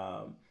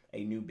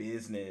new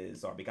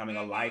business or becoming a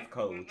Mhm. life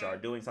coach or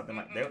Mhm. doing something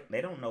like Mhm.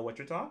 they don't know what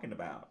you're talking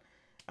about.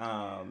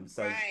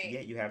 So Right. yeah,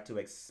 you have to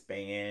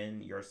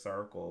expand your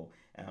circle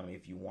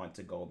if you want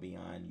to go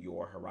beyond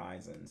your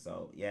horizon.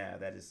 So yeah,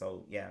 that is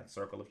so yeah,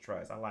 circle of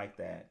trust. I like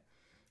that.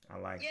 I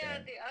like Yeah,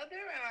 that. the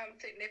other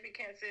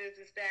significance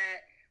is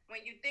that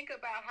when you think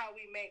about how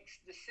we make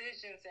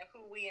decisions and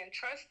who we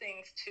entrust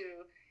things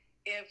to,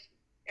 if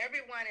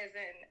everyone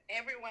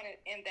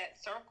in that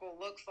circle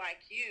looks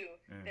like you,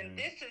 then Mm-hmm.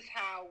 this is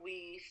how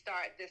we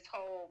start this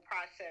whole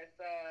process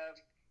of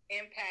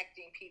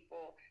impacting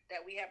people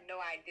that we have no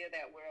idea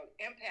that we're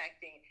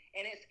impacting.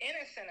 And it's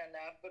innocent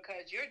enough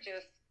because you're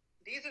just,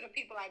 these are the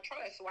people I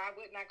trust. Why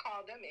wouldn't I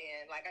call them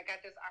in? Like, I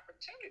got this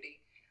opportunity.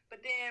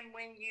 But then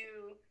when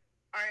you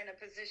are in a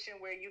position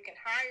where you can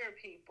hire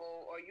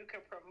people or you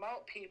can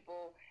promote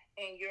people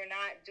and you're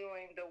not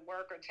doing the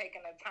work or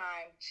taking the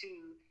time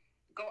to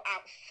go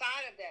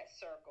outside of that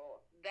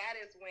circle, that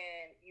is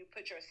when you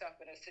put yourself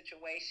in a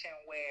situation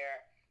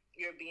where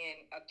you're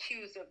being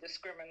accused of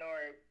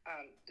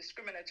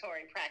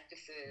discriminatory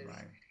practices,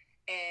 Right.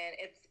 and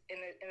it's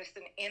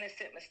an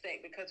innocent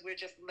mistake because we're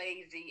just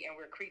lazy and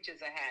we're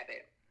creatures of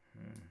habit.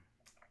 Hmm.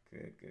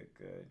 Good, good,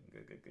 good,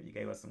 good, good, good. You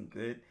gave us some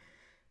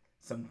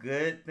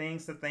good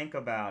things to think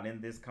about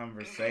in this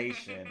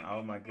conversation.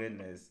 Oh my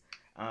goodness.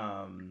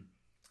 Um,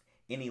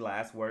 any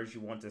last words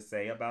you want to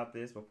say about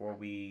this before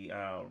we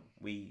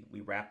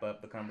wrap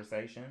up the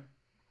conversation?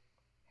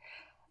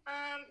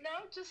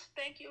 No, just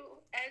thank you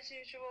as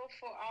usual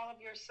for all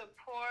of your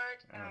support.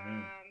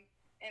 Mm-hmm.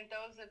 And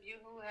those of you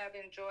who have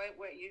enjoyed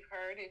what you've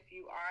heard, if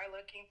you are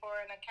looking for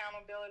an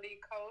accountability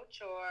coach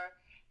or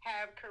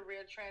have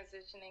career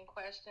transitioning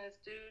questions,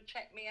 do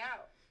check me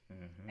out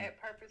Mm-hmm. at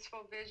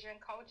Purposeful Vision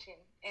Coaching,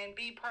 and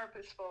be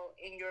purposeful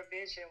in your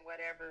vision,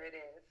 whatever it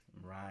is.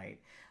 Right.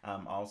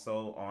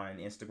 Also on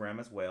Instagram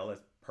as well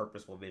as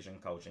Purposeful Vision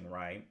Coaching.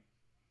 Right.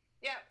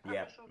 Yeah, Yep.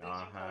 Purposeful Uh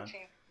Vision huh.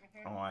 Coaching.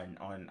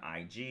 On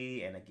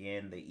IG, and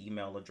again the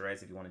email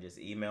address if you want to just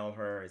email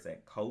her is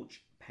at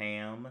Coach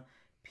Pam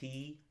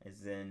P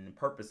is in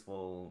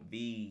purposeful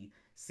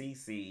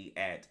VCC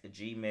at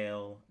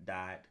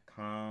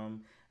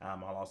gmail.com.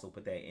 I'll also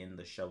put that in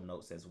the show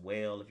notes as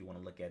well if you want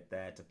to look at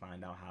that to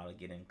find out how to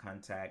get in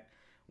contact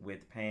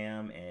with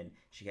Pam. And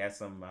she has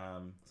some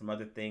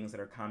other things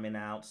that are coming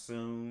out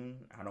soon.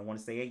 I don't want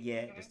to say it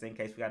yet, just in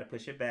case we got to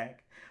push it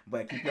back.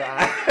 But keep your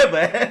eye.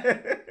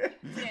 But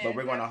Yes,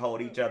 we're going to hold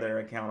each absolutely. other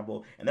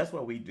accountable, and that's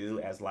what we do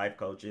as life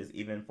coaches,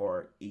 even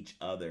for each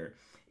other.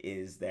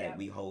 Is that Yep.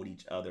 we hold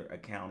each other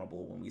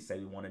accountable when we say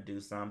we want to do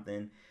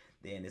something,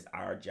 then it's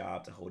our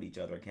job to hold each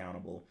other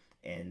accountable.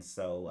 And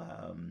so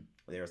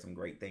there are some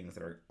great things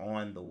that are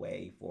on the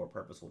way for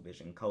Purposeful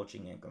Vision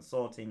Coaching and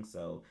Consulting.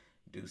 So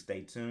do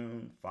stay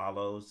tuned,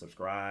 follow,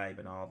 subscribe,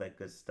 and all that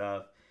good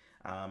stuff.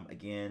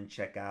 Again,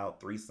 check out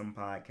Threesome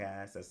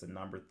Podcast. That's the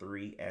number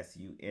three,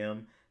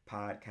 SUM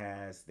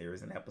podcast. There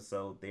is an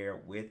episode there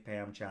with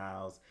Pam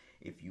Childs.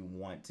 If you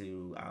want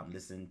to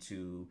listen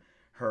to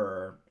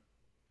her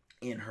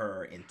in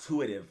her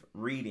intuitive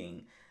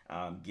reading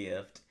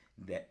gift,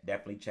 that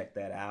definitely check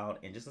that out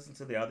and just listen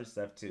to the other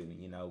stuff too.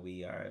 You know,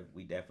 we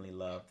definitely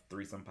love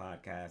Threesome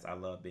Podcast. I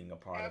love being a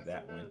part of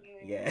that one.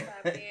 Absolutely. Yeah.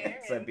 Sabir, and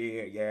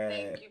Sabir, yeah.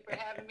 thank you for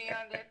having me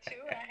on there too.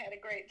 I had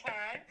a great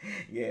time.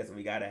 Yes,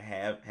 we gotta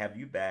have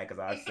you back because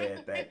I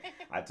said that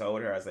I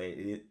told her I said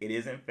it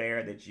isn't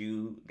fair that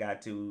you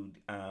got to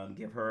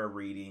give her a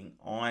reading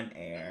on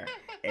air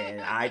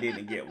and I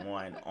didn't get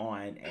one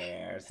on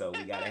air, so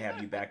we gotta have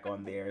you back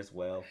on there as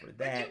well for But you've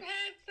that. had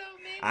so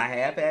I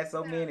many. have You had just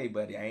so many,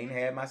 but I ain't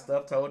had my Mhm.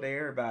 stuff told to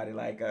everybody.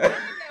 Like, that's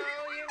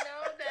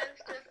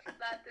just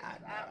not this I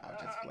know,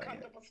 I'm just playing.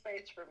 uncomfortable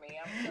space for me.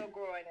 I'm still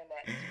growing in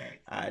that space.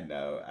 I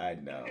know, I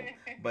know.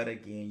 But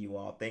again, you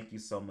all, thank you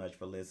so much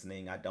for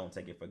listening. I don't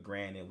take it for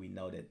granted. We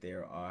know that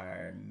there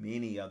are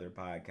many other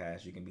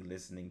podcasts you can be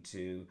listening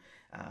to.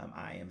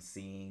 I am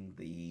seeing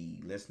the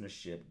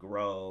listenership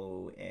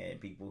grow and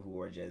people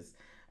who are just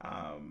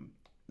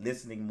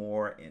listening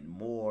more and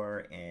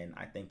more. And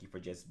I thank you for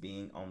just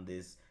being on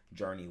this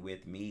journey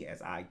with me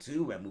as I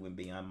too am moving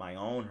beyond my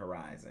own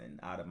horizon,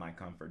 out of my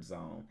comfort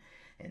zone.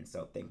 And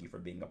so, thank you for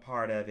being a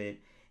part of it.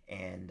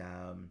 And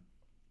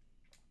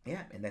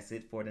yeah, and that's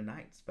it for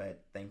tonight.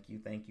 But thank you,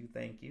 thank you,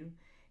 thank you.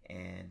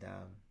 And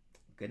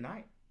good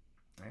night.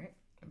 All right.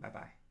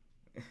 Bye-bye.